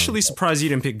 I'm actually surprised you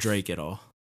didn't pick Drake at all.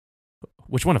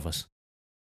 Which one of us?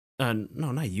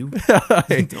 No, not you.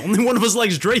 The only one of us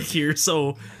likes Drake here,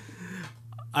 so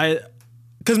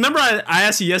because remember I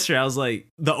asked you yesterday, I was like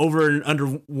the over and under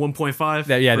 1.5.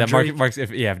 That marks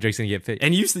if Drake's gonna get picked.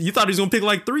 And you thought he was gonna pick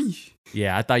like 3.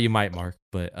 Yeah, I thought you might, Mark,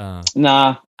 but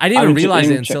nah, I didn't even realize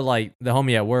it until like the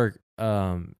homie at work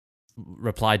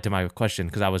replied to my question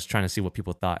because I was trying to see what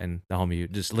people thought, and the homie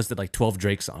just listed like 12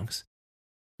 Drake songs.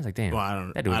 I was like, damn,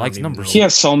 that dude likes numbers. He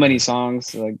has so many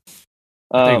songs. Like,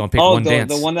 gonna pick one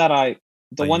dance. the one that I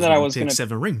was gonna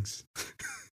 7 Rings.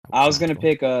 I was gonna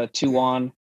pick 2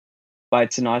 On by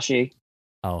Tinashe.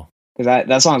 Oh, because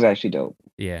that song's actually dope.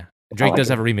 Yeah, Drake does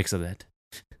have a remix of that.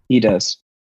 He does.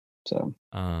 So,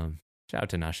 shout out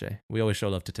to Tinashe. We always show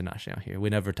love to Tinashe out here. We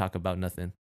never talk about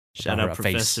nothing. Shout out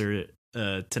Professor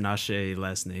Tinashe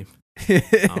last name.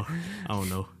 I don't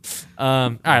know.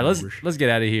 All right, let's get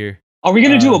out of here. Are we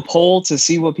gonna do a poll to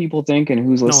see what people think and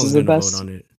whose list is the best? Vote on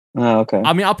it. Oh, okay.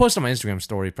 I mean, I'll post on my Instagram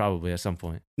story probably at some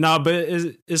point. No, but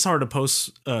it's hard to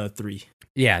post 3.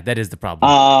 Yeah, that is the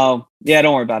problem. Yeah,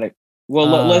 don't worry about it. Well,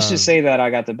 let's just say that I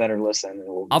got the better list, and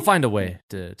I'll find a way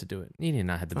to do it. You need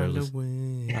not have the better list. All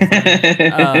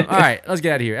right, let's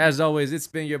get out of here. As always, it's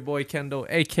been your boy Kendall,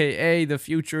 aka the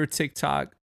future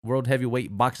TikTok World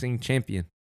Heavyweight Boxing Champion.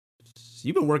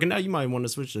 You've been working out. You might want to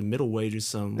switch to middleweight or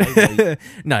some.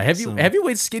 No,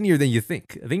 heavyweight's skinnier than you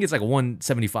think. I think it's like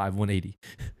 175, 180.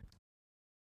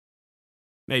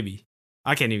 Maybe.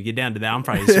 I can't even get down to that. I'm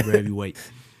probably super heavyweight.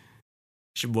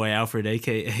 It's your boy Alfred,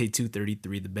 aka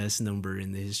 233, the best number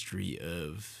in the history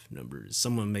of numbers.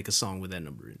 Someone make a song with that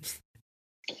number in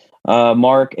it.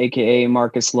 Mark, aka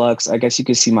Marcus Lux. I guess you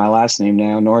could see my last name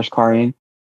now, Norris Karian.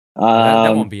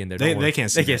 That won't be in there. They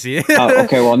can't see. They can't see it. Oh,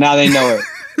 okay, well now they know it.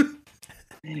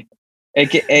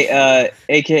 AKA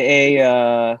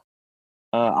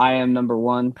I am number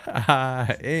 1.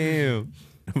 I am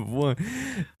one.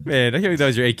 Man, I can't believe that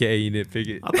was your AKA. You didn't pick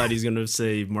it. I thought he's gonna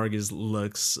say Marcus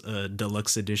Lux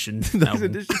Deluxe Edition.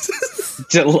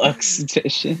 Deluxe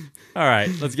Edition. All right,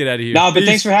 let's get out of here. No, but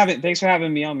thanks for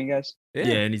having me on, you guys. Yeah,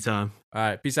 anytime. All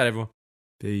right, peace out, everyone.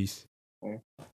 Peace. Yeah.